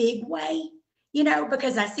in a big way,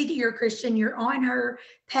 because I see that you're a Christian, you're on her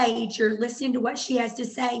page, you're listening to what she has to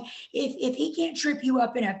say. If he can't trip you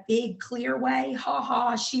up in a big, clear way,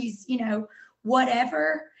 she's,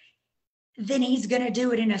 whatever, then he's going to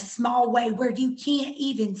do it in a small way where you can't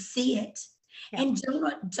even see it. Yeah. And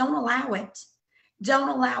don't allow it. Don't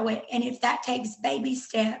allow it. And if that takes baby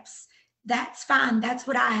steps, that's fine. That's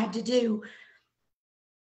what I had to do.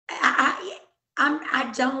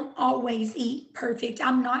 I don't always eat perfect.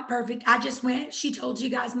 I'm not perfect. She told you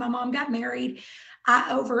guys, my mom got married.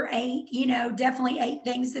 I overate, definitely ate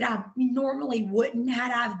things that I normally wouldn't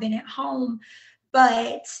had I been at home,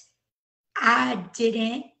 but I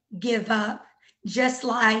didn't give up. Just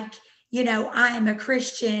like, I am a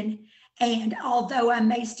Christian, and although I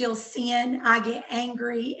may still sin, I get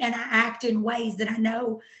angry and I act in ways that I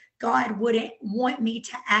know God wouldn't want me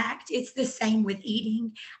to act. It's the same with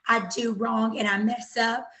eating. I do wrong and I mess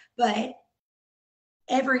up, but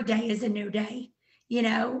every day is a new day.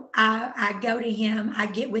 I go to him, I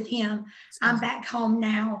get with him. I'm back home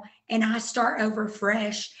now, and I start over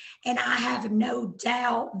fresh. And I have no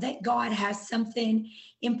doubt that God has something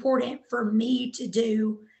important for me to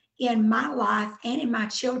do in my life and in my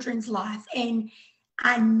children's life. And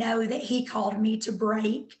I know that he called me to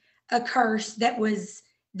break a curse that was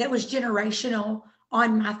generational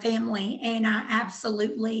on my family. And I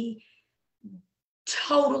absolutely,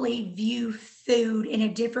 totally view food in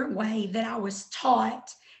a different way that I was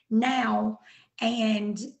taught now.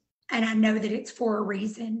 And I know that it's for a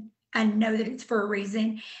reason. And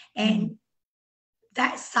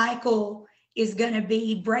that cycle is going to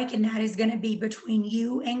be breaking. That is going to be between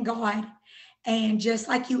you and God. And just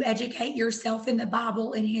like you educate yourself in the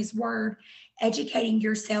Bible and his word, educating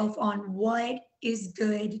yourself on what is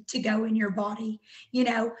good to go in your body,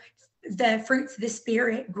 the fruits of the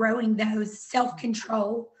Spirit, growing those,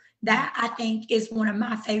 self-control. That I think is one of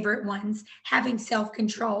my favorite ones. Having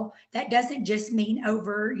self-control. That doesn't just mean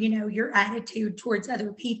over, your attitude towards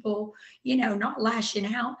other people, not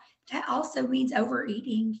lashing out. That also means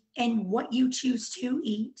overeating and what you choose to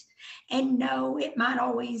eat. And no, it might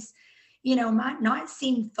always, might not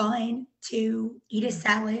seem fun to eat a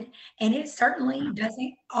salad. And it certainly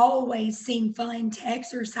doesn't always seem fun to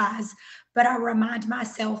exercise. But I remind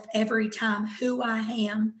myself every time who I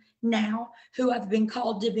am now, who I've been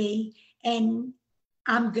called to be, and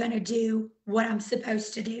I'm going to do what I'm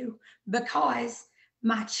supposed to do because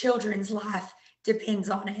my children's life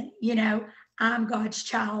depends on it. I'm God's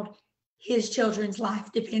child. His children's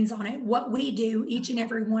life depends on it. What we do, each and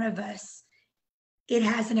every one of us, it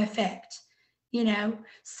has an effect,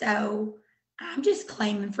 So I'm just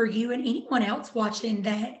claiming for you and anyone else watching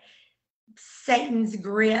that Satan's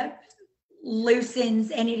grip loosens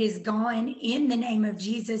and it is gone in the name of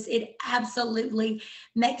Jesus. It absolutely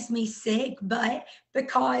makes me sick, but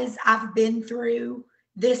because I've been through,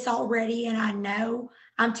 this already, and I know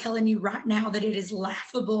I'm telling you right now that it is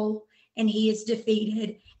laughable and he is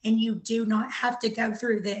defeated, and you do not have to go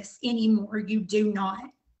through this anymore. You do not.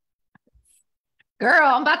 Girl,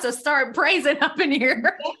 I'm about to start praising up in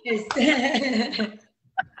here. Yes.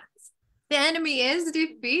 The enemy is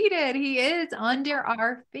defeated. He is under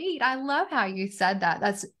our feet. I love how you said that.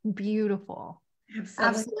 That's beautiful.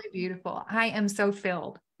 Absolutely beautiful. I am so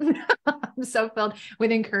filled. I'm so filled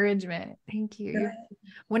with encouragement. Thank you. You're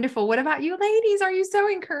wonderful. What about you ladies? Are you so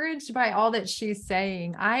encouraged by all that she's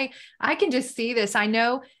saying? I can just see this. I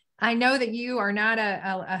know that you are not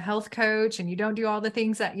a health coach and you don't do all the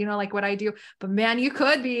things that, like what I do, but man, you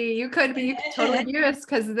could totally do this,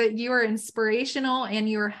 because that you are inspirational and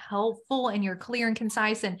you're helpful and you're clear and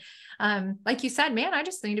concise. And like you said, man, I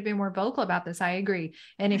just need to be more vocal about this. I agree.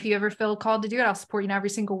 And if you ever feel called to do it, I'll support you in every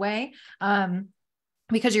single way.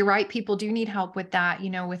 Because you're right, people do need help with that,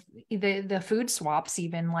 with the food swaps,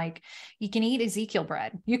 even like you can eat Ezekiel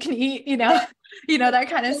bread, you can eat, that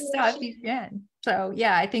kind of stuff you can. So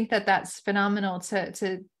yeah, I think that that's phenomenal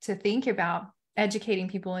to think about educating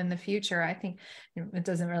people in the future. I think it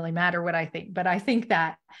doesn't really matter what I think, but I think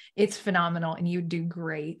that it's phenomenal and you do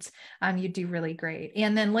great. You do really great.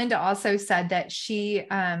 And then Linda also said that she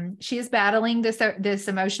is battling this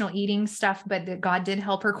emotional eating stuff, but that God did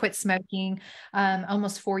help her quit smoking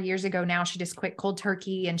almost 4 years ago now. She just quit cold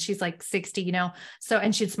turkey and she's like 60, so,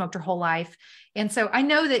 and she'd smoked her whole life. And so I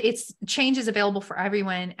know that change is available for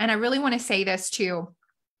everyone. And I really want to say this too,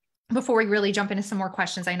 before we really jump into some more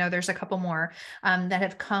questions. I know there's a couple more that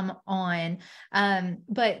have come on,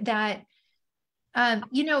 but that,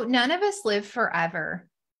 none of us live forever.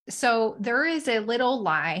 So there is a little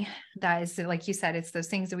lie that is, like you said, it's those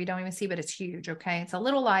things that we don't even see, but it's huge. Okay. It's a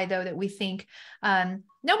little lie though, that we think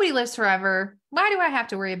nobody lives forever. Why do I have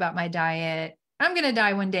to worry about my diet? I'm going to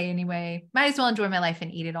die one day anyway. Might as well enjoy my life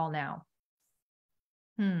and eat it all now.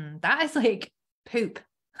 That is like poop.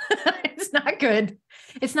 It's not good.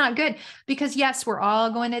 It's not good, because yes, we're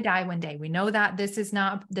all going to die one day. We know that this is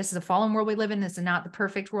a fallen world we live in. This is not the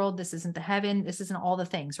perfect world. This isn't the heaven. This isn't all the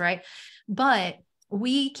things, right? But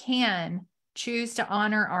we can choose to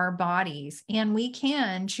honor our bodies, and we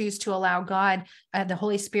can choose to allow God, the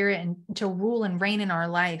Holy Spirit, and to rule and reign in our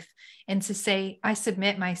life, and to say, I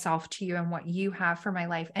submit myself to you and what you have for my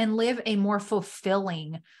life, and live a more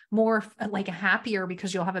fulfilling, more like a happier,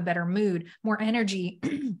 because you'll have a better mood, more energy.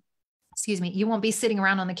 Excuse me. You won't be sitting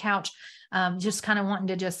around on the couch, just kind of wanting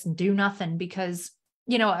to just do nothing, because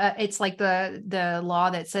it's like the law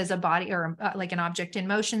that says a body, or like an object in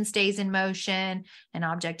motion stays in motion, an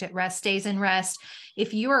object at rest stays in rest.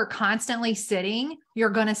 If you are constantly sitting, you're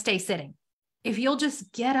going to stay sitting. If you'll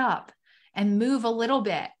just get up and move a little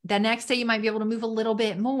bit, the next day you might be able to move a little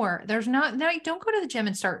bit more. Don't go to the gym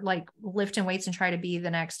and start like lifting weights and try to be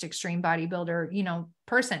the next extreme bodybuilder,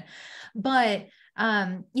 person. But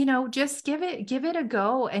just give it a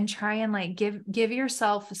go and try and like give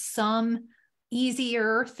yourself some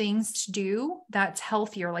easier things to do that's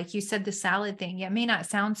healthier. Like you said, the salad thing, it may not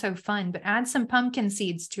sound so fun, but add some pumpkin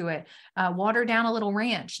seeds to it, water down a little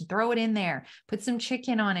ranch, throw it in there, put some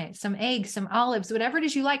chicken on it, some eggs, some olives, whatever it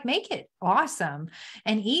is you like, make it awesome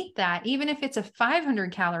and eat that. Even if it's a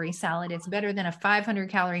 500 calorie salad, it's better than a 500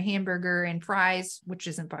 calorie hamburger and fries, which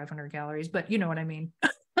isn't 500 calories, but you know what I mean.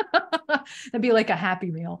 That'd be like a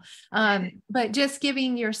happy meal. But just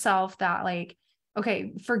giving yourself that, like,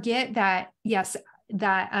 okay, forget that. Yes,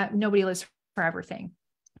 that nobody lives forever thing.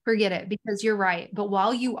 Forget it, because you're right. But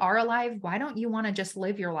while you are alive, why don't you want to just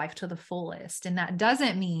live your life to the fullest? And that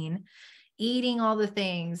doesn't mean eating all the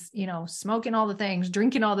things, smoking all the things,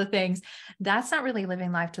 drinking all the things. That's not really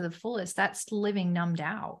living life to the fullest. That's living numbed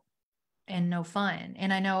out and no fun.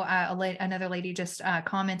 And I know another lady just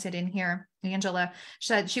commented in here, Angela,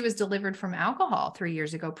 said she was delivered from alcohol 3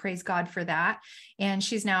 years ago. Praise God for that. And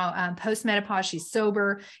she's now post-menopause, she's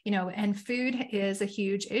sober, and food is a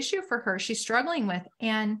huge issue for her. She's struggling with,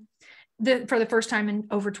 and for the first time in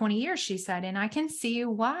over 20 years, she said, and I can see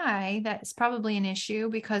why that's probably an issue,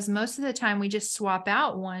 because most of the time we just swap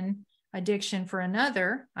out one addiction for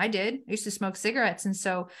another. I used to smoke cigarettes. And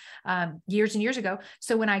so years and years ago.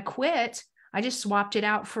 So when I quit, I just swapped it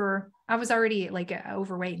out I was already like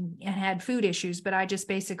overweight and had food issues, but I just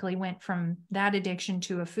basically went from that addiction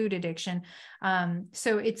to a food addiction.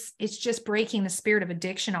 So it's just breaking the spirit of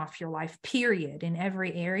addiction off your life, period, in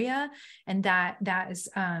every area. And that is,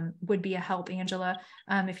 would be a help, Angela.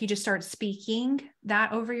 If you just start speaking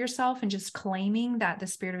that over yourself and just claiming that the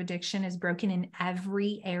spirit of addiction is broken in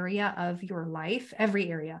every area of your life,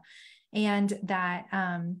 every area. and that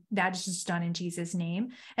that is just done in Jesus'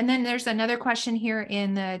 name. And then there's another question here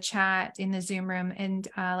in the chat in the Zoom room, and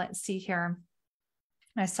let's see here.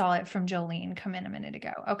 I saw it from Jolene come in a minute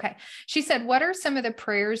ago. Okay. She said, what are some of the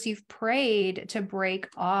prayers you've prayed to break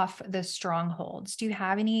off the strongholds? Do you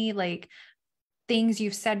have any like things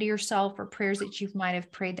you've said to yourself or prayers that you might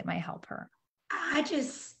have prayed that might help her? I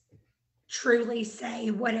just truly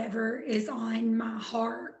say whatever is on my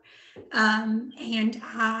heart. And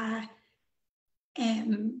I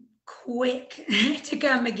am quick to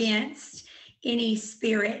come against any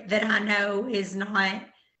spirit that I know is not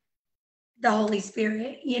the Holy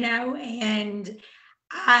Spirit, and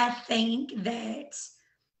I think that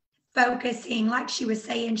focusing, like she was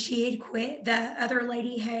saying, she had quit. The other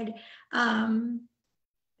lady had,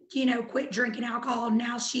 quit drinking alcohol.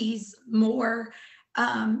 Now she's more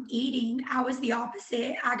eating. I was the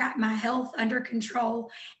opposite. I got my health under control,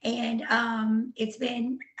 and it's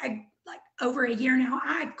been like over a year now.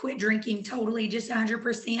 I quit drinking totally, just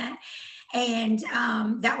 100%. And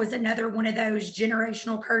that was another one of those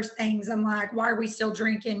generational curse things. I'm like, why are we still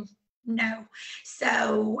drinking? No.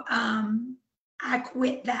 So I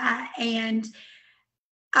quit that. And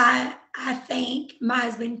I think my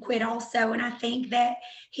husband quit also. And I think that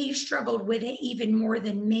he struggled with it even more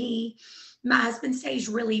than me. My husband stays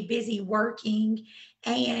really busy working.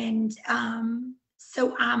 And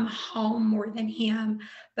so I'm home more than him.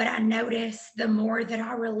 But I notice the more that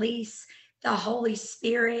I release the Holy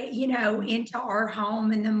Spirit, into our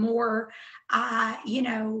home, and the more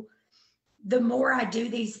the more I do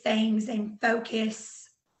these things and focus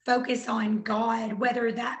on God,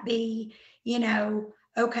 whether that be,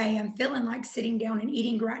 okay, I'm feeling like sitting down and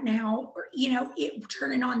eating right now, or,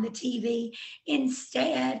 turning on the TV.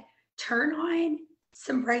 Instead, turn on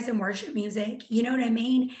some praise and worship music, you know what I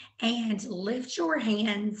mean? And lift your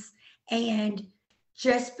hands and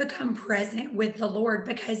just become present with the Lord,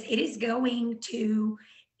 because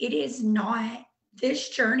this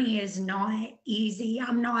journey is not easy.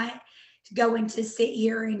 I'm not going to sit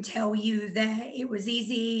here and tell you that it was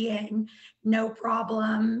easy and no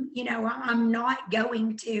problem. I'm not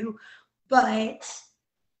going to, but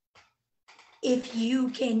if you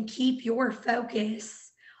can keep your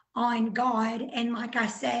focus on God, and like I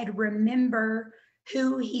said, remember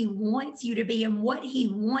who he wants you to be and what he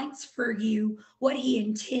wants for you, what he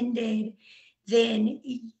intended, then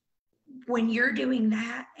when you're doing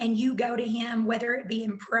that and you go to him, whether it be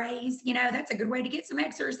in praise, that's a good way to get some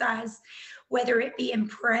exercise, whether it be in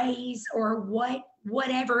praise or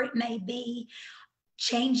whatever it may be,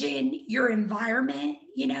 changing your environment,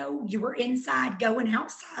 you were inside, going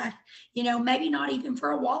outside, maybe not even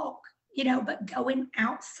for a walk, but going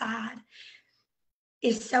outside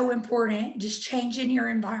is so important. Just changing your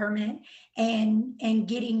environment and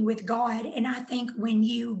getting with God. And I think when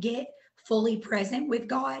you get fully present with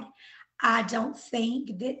God, I don't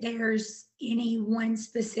think that there's any one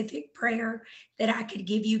specific prayer that I could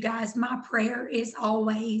give you guys. My prayer is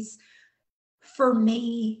always for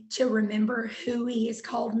me to remember who he has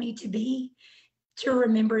called me to be, to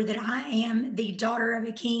remember that I am the daughter of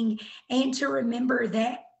a king, and to remember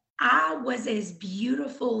that I was as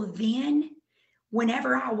beautiful then,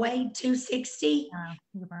 whenever I weighed 260,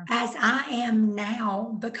 as I am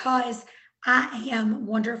now, because I am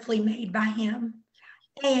wonderfully made by him.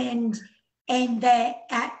 And that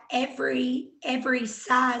at every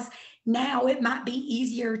size, now it might be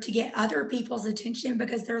easier to get other people's attention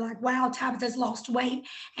because they're like, wow, Tabitha's lost weight,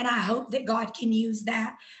 and I hope that God can use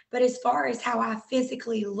that. But as far as how I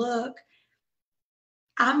physically look,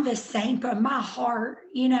 I'm the same, but my heart,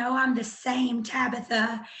 I'm the same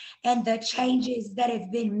Tabitha, and the changes that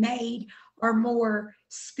have been made are more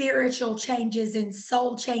spiritual changes and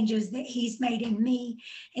soul changes that he's made in me.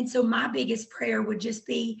 And so my biggest prayer would just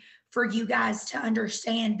be for you guys to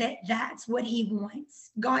understand that that's what he wants.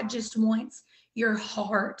 God just wants your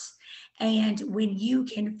heart. And when you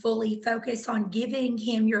can fully focus on giving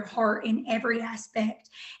him your heart in every aspect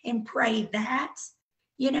and pray that,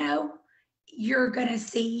 you're going to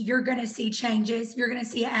see changes. You're going to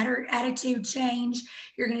see attitude change.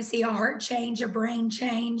 You're going to see a heart change, a brain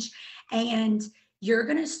change, and you're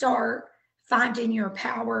going to start finding your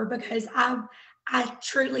power. Because I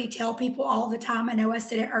truly tell people all the time, I know I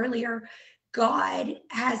said it earlier, God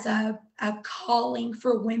has a calling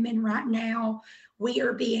for women right now. We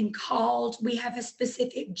are being called. We have a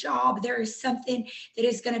specific job. There is something that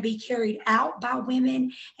is going to be carried out by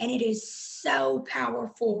women. And it is so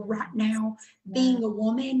powerful right now, being a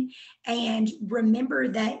woman. And remember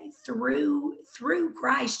that through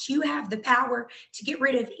Christ, you have the power to get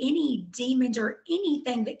rid of any demons or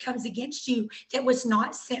anything that comes against you that was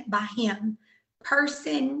not sent by him.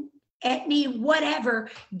 Person, etny, whatever,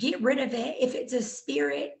 get rid of it. If it's a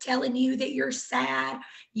spirit telling you that you're sad,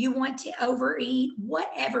 you want to overeat,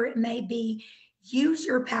 whatever it may be, use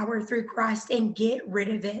your power through Christ and get rid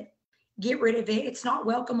of it. Get rid of it. It's not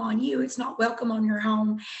welcome on you. It's not welcome on your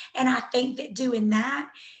home. And I think that doing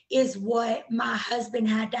that is what my husband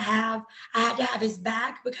had to have. I had to have his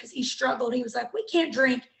back because he struggled. He was like, we can't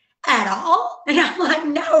drink at all. And I'm like,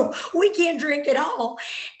 no, we can't drink at all.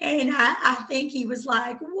 And I think he was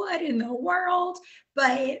like, what in the world?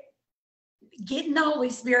 But getting the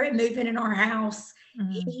Holy Spirit moving in our house,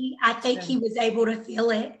 I think he was able to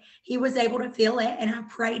feel it. He was able to feel it. And I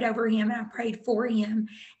prayed over him and I prayed for him.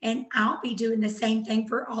 And I'll be doing the same thing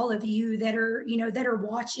for all of you that are, that are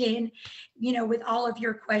watching, with all of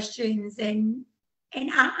your questions. And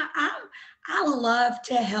I love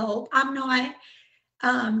to help. I'm not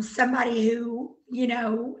somebody who,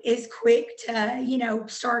 is quick to,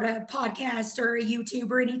 start a podcast or a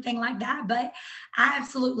YouTube or anything like that. But I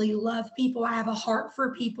absolutely love people. I have a heart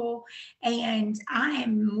for people, and I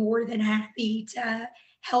am more than happy to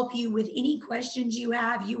help you with any questions you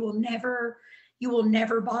have. You will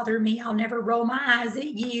never bother me. I'll never roll my eyes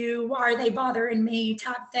at you. Why are they bothering me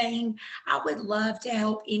type thing. I would love to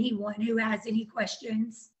help anyone who has any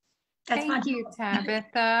questions. Thank you,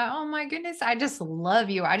 Tabitha. Oh my goodness. I just love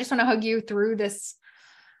you. I just want to hug you through this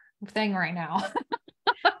thing right now.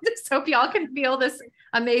 Just hope y'all can feel this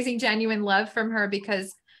amazing, genuine love from her,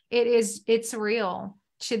 because it's real.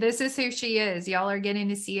 This is who she is. Y'all are getting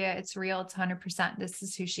to see it. It's real. It's 100%. This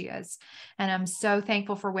is who she is. And I'm so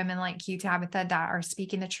thankful for women like you, Tabitha, that are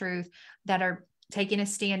speaking the truth, that are taking a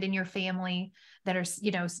stand in your family, that are,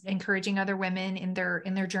 encouraging other women in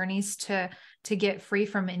their journeys to get free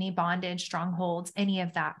from any bondage, strongholds, any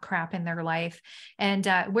of that crap in their life. And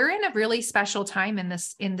we're in a really special time in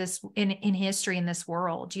history, in this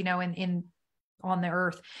world, on the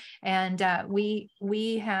earth. And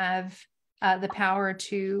we have the power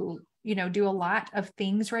to, do a lot of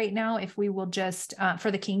things right now. If we will just, for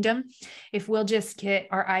the kingdom, if we'll just get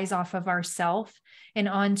our eyes off of ourselves and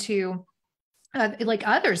onto like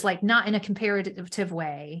others, like not in a comparative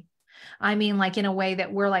way. I mean, like in a way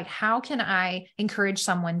that we're like, how can I encourage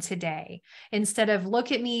someone today? Instead of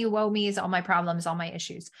look at me, woe me, is all my problems, all my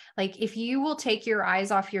issues. Like if you will take your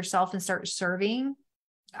eyes off yourself and start serving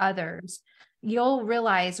others, you'll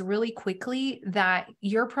realize really quickly that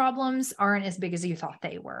your problems aren't as big as you thought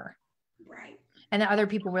they were. Right. And that other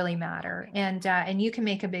people really matter. And you can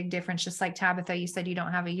make a big difference. Just like Tabitha, you said, you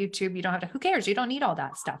don't have a YouTube, you don't have to, who cares? You don't need all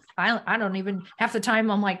that stuff. I don't even half the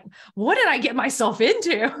time. I'm like, what did I get myself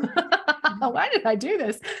into? Why did I do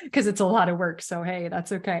this? Because it's a lot of work. So, hey,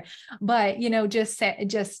 that's okay. But,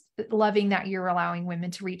 just loving that you're allowing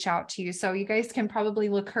women to reach out to you. So you guys can probably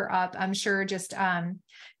look her up. I'm sure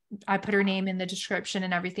I put her name in the description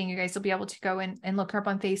and everything. You guys will be able to go and look her up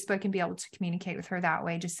on Facebook and be able to communicate with her that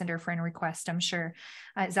way. Just send her a friend request, I'm sure.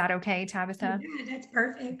 Is that okay, Tabitha? Yeah, that's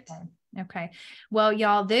perfect. Okay. Well,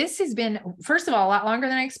 y'all, this has been, first of all, a lot longer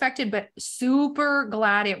than I expected, but super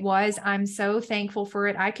glad it was. I'm so thankful for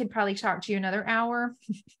it. I could probably talk to you another hour.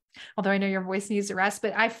 Although I know your voice needs a rest,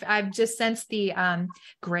 but I've just sensed the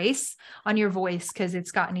grace on your voice, because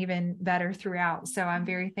it's gotten even better throughout. So I'm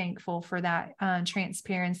very thankful for that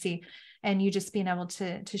transparency and you just being able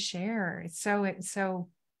to share. So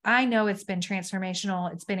I know it's been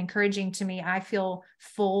transformational. It's been encouraging to me. I feel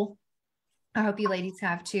full. I hope you ladies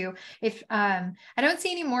have too. If I don't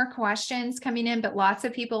see any more questions coming in, but lots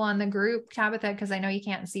of people on the group, Tabitha, because I know you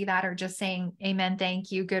can't see that, or just saying amen,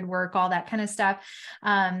 thank you, good work, all that kind of stuff,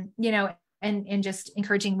 and just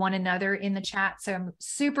encouraging one another in the chat. So I'm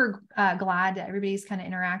super glad that everybody's kind of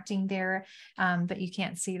interacting there, but you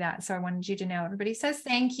can't see that. So I wanted you to know everybody says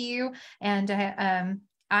thank you. And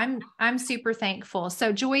I'm super thankful.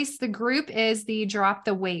 So Joyce, the group is the Drop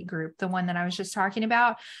the Weight group, the one that I was just talking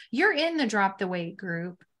about. You're in the Drop the Weight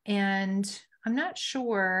group, and I'm not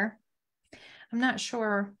sure.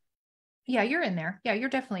 Yeah, you're in there. Yeah, you're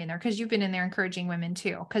definitely in there, because you've been in there encouraging women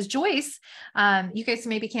too. Because Joyce, you guys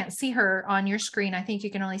maybe can't see her on your screen. I think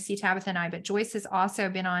you can only see Tabitha and I, but Joyce has also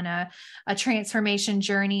been on a transformation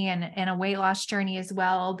journey and a weight loss journey as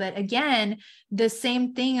well. But again, the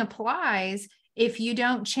same thing applies. If you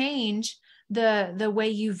don't change the way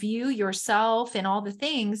you view yourself and all the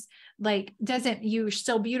things, like you're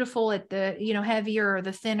still beautiful at the, heavier or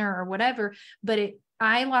the thinner or whatever, but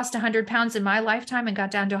I lost 100 pounds in my lifetime and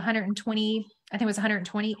got down to 120, I think it was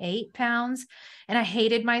 128 pounds. And I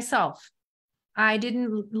hated myself. I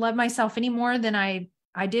didn't love myself any more than I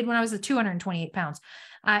did when I was at 228 pounds.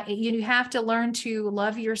 You have to learn to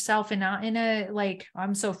love yourself, and not in a, like,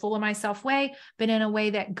 I'm so full of myself way, but in a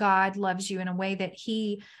way that God loves you, in a way that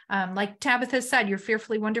he, like Tabitha said, you're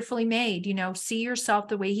fearfully, wonderfully made, see yourself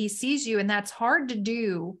the way he sees you. And that's hard to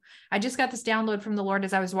do. I just got this download from the Lord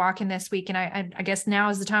as I was walking this week. And I guess now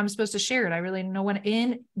is the time I'm supposed to share it. I really don't know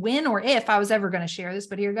when or if I was ever going to share this,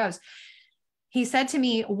 but here goes. He said to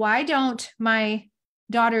me, why don't my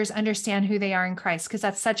daughters understand who they are in Christ? Because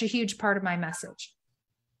that's such a huge part of my message.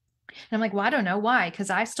 And I'm like, well, I don't know why, because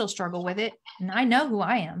I still struggle with it. And I know who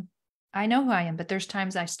I am. I know who I am, but there's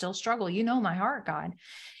times I still struggle. You know my heart, God.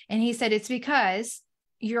 And he said, it's because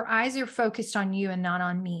your eyes are focused on you and not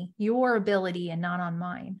on me, your ability and not on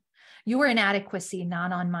mine, your inadequacy,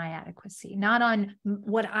 not on my adequacy, not on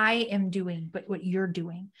what I am doing, but what you're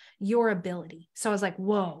doing, your ability. So I was like,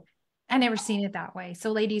 whoa, I never seen it that way.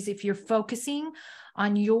 So ladies, if you're focusing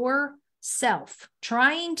on yourself,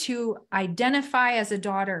 trying to identify as a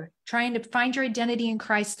daughter, trying to find your identity in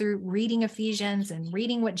Christ through reading Ephesians and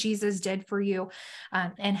reading what Jesus did for you,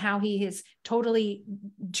 and how he has totally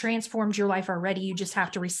transformed your life already. You just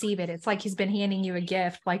have to receive it. It's like he's been handing you a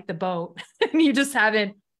gift, like the boat, and you just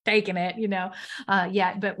haven't taken it,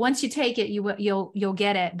 yet. But once you take it, you'll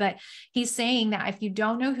get it. But he's saying that if you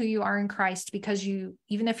don't know who you are in Christ, because even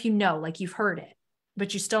if like you've heard it,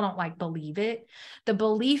 but you still don't believe it, the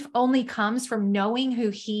belief only comes from knowing who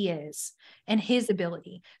he is and his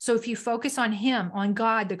ability. So if you focus on him, on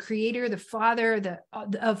God, the creator, the father,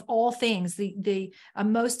 of all things, the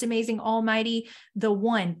most amazing, almighty, the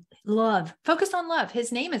one, love, focus on love.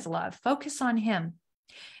 His name is love. Focus on him.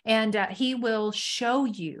 And he will show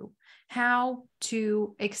you how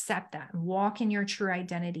to accept that and walk in your true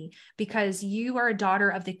identity, because you are a daughter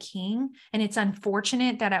of the King. And it's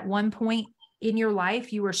unfortunate that at one point in your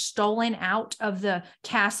life, you were stolen out of the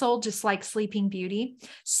castle, just like Sleeping Beauty,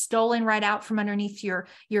 stolen right out from underneath your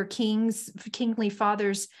kingly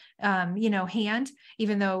father's, hand,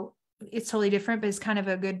 even though it's totally different, but it's kind of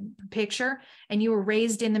a good picture. And you were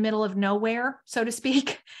raised in the middle of nowhere, so to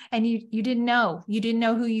speak. And you didn't know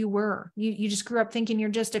who you were. You just grew up thinking you're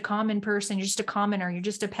just a common person. You're just a commoner. You're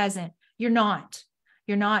just a peasant. You're not,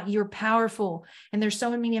 you're powerful. And there's so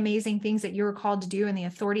many amazing things that you're called to do and the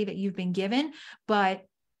authority that you've been given, but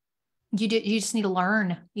you just need to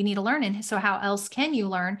learn. You need to learn. And so how else can you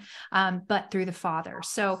learn? But through the Father.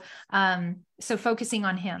 So focusing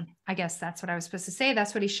on him, I guess that's what I was supposed to say.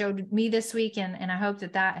 That's what he showed me this week. And I hope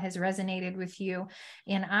that has resonated with you.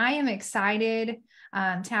 And I am excited.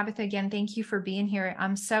 Tabitha, again, thank you for being here.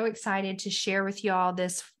 I'm so excited to share with y'all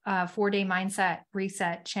this 4-day mindset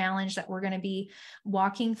reset challenge that we're going to be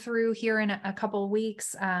walking through here in a couple of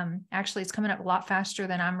weeks. Actually, it's coming up a lot faster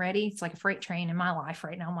than I'm ready. It's like a freight train in my life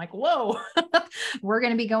right now. I'm like, whoa, we're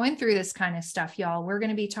going to be going through this kind of stuff, y'all. We're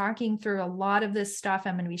going to be talking through a lot of this stuff.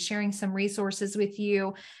 I'm going to be sharing some resources with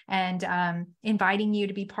you and inviting you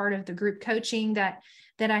to be part of the group coaching that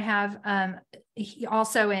I have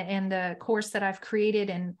also in the course that I've created.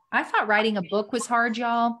 And I thought writing a book was hard,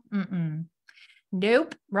 y'all.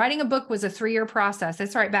 Nope. Writing a book was a 3-year process.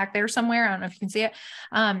 It's right back there somewhere. I don't know if you can see it.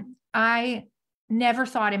 I never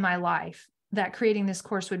thought in my life that creating this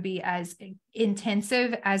course would be as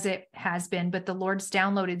intensive as it has been, but the Lord's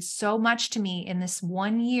downloaded so much to me in this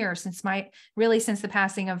 1 year since the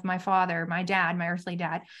passing of my father, my dad, my earthly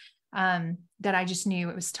dad, that I just knew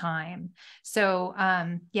it was time. So,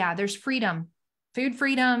 there's freedom, food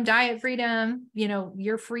freedom, diet freedom,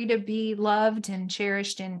 you're free to be loved and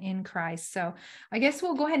cherished in Christ. So I guess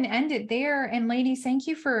we'll go ahead and end it there. And ladies, thank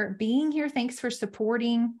you for being here. Thanks for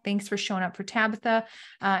supporting. Thanks for showing up for Tabitha.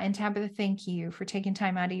 And Tabitha, thank you for taking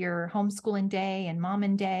time out of your homeschooling day and mom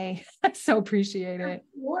and day. I so appreciate it.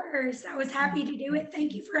 Of course. I was happy to do it.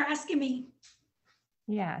 Thank you for asking me.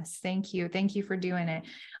 Yes. Thank you. Thank you for doing it.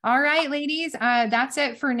 All right, ladies, that's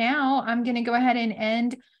it for now. I'm going to go ahead and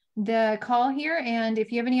end the call here. And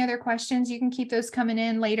if you have any other questions, you can keep those coming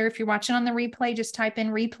in later. If you're watching on the replay, just type in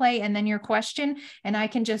replay and then your question, and I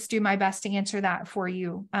can just do my best to answer that for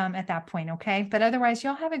you at that point. Okay. But otherwise,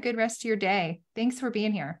 y'all have a good rest of your day. Thanks for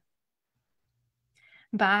being here.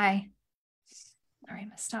 Bye. All right. I'm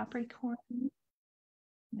going to stop recording and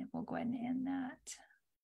then we'll go ahead and end that.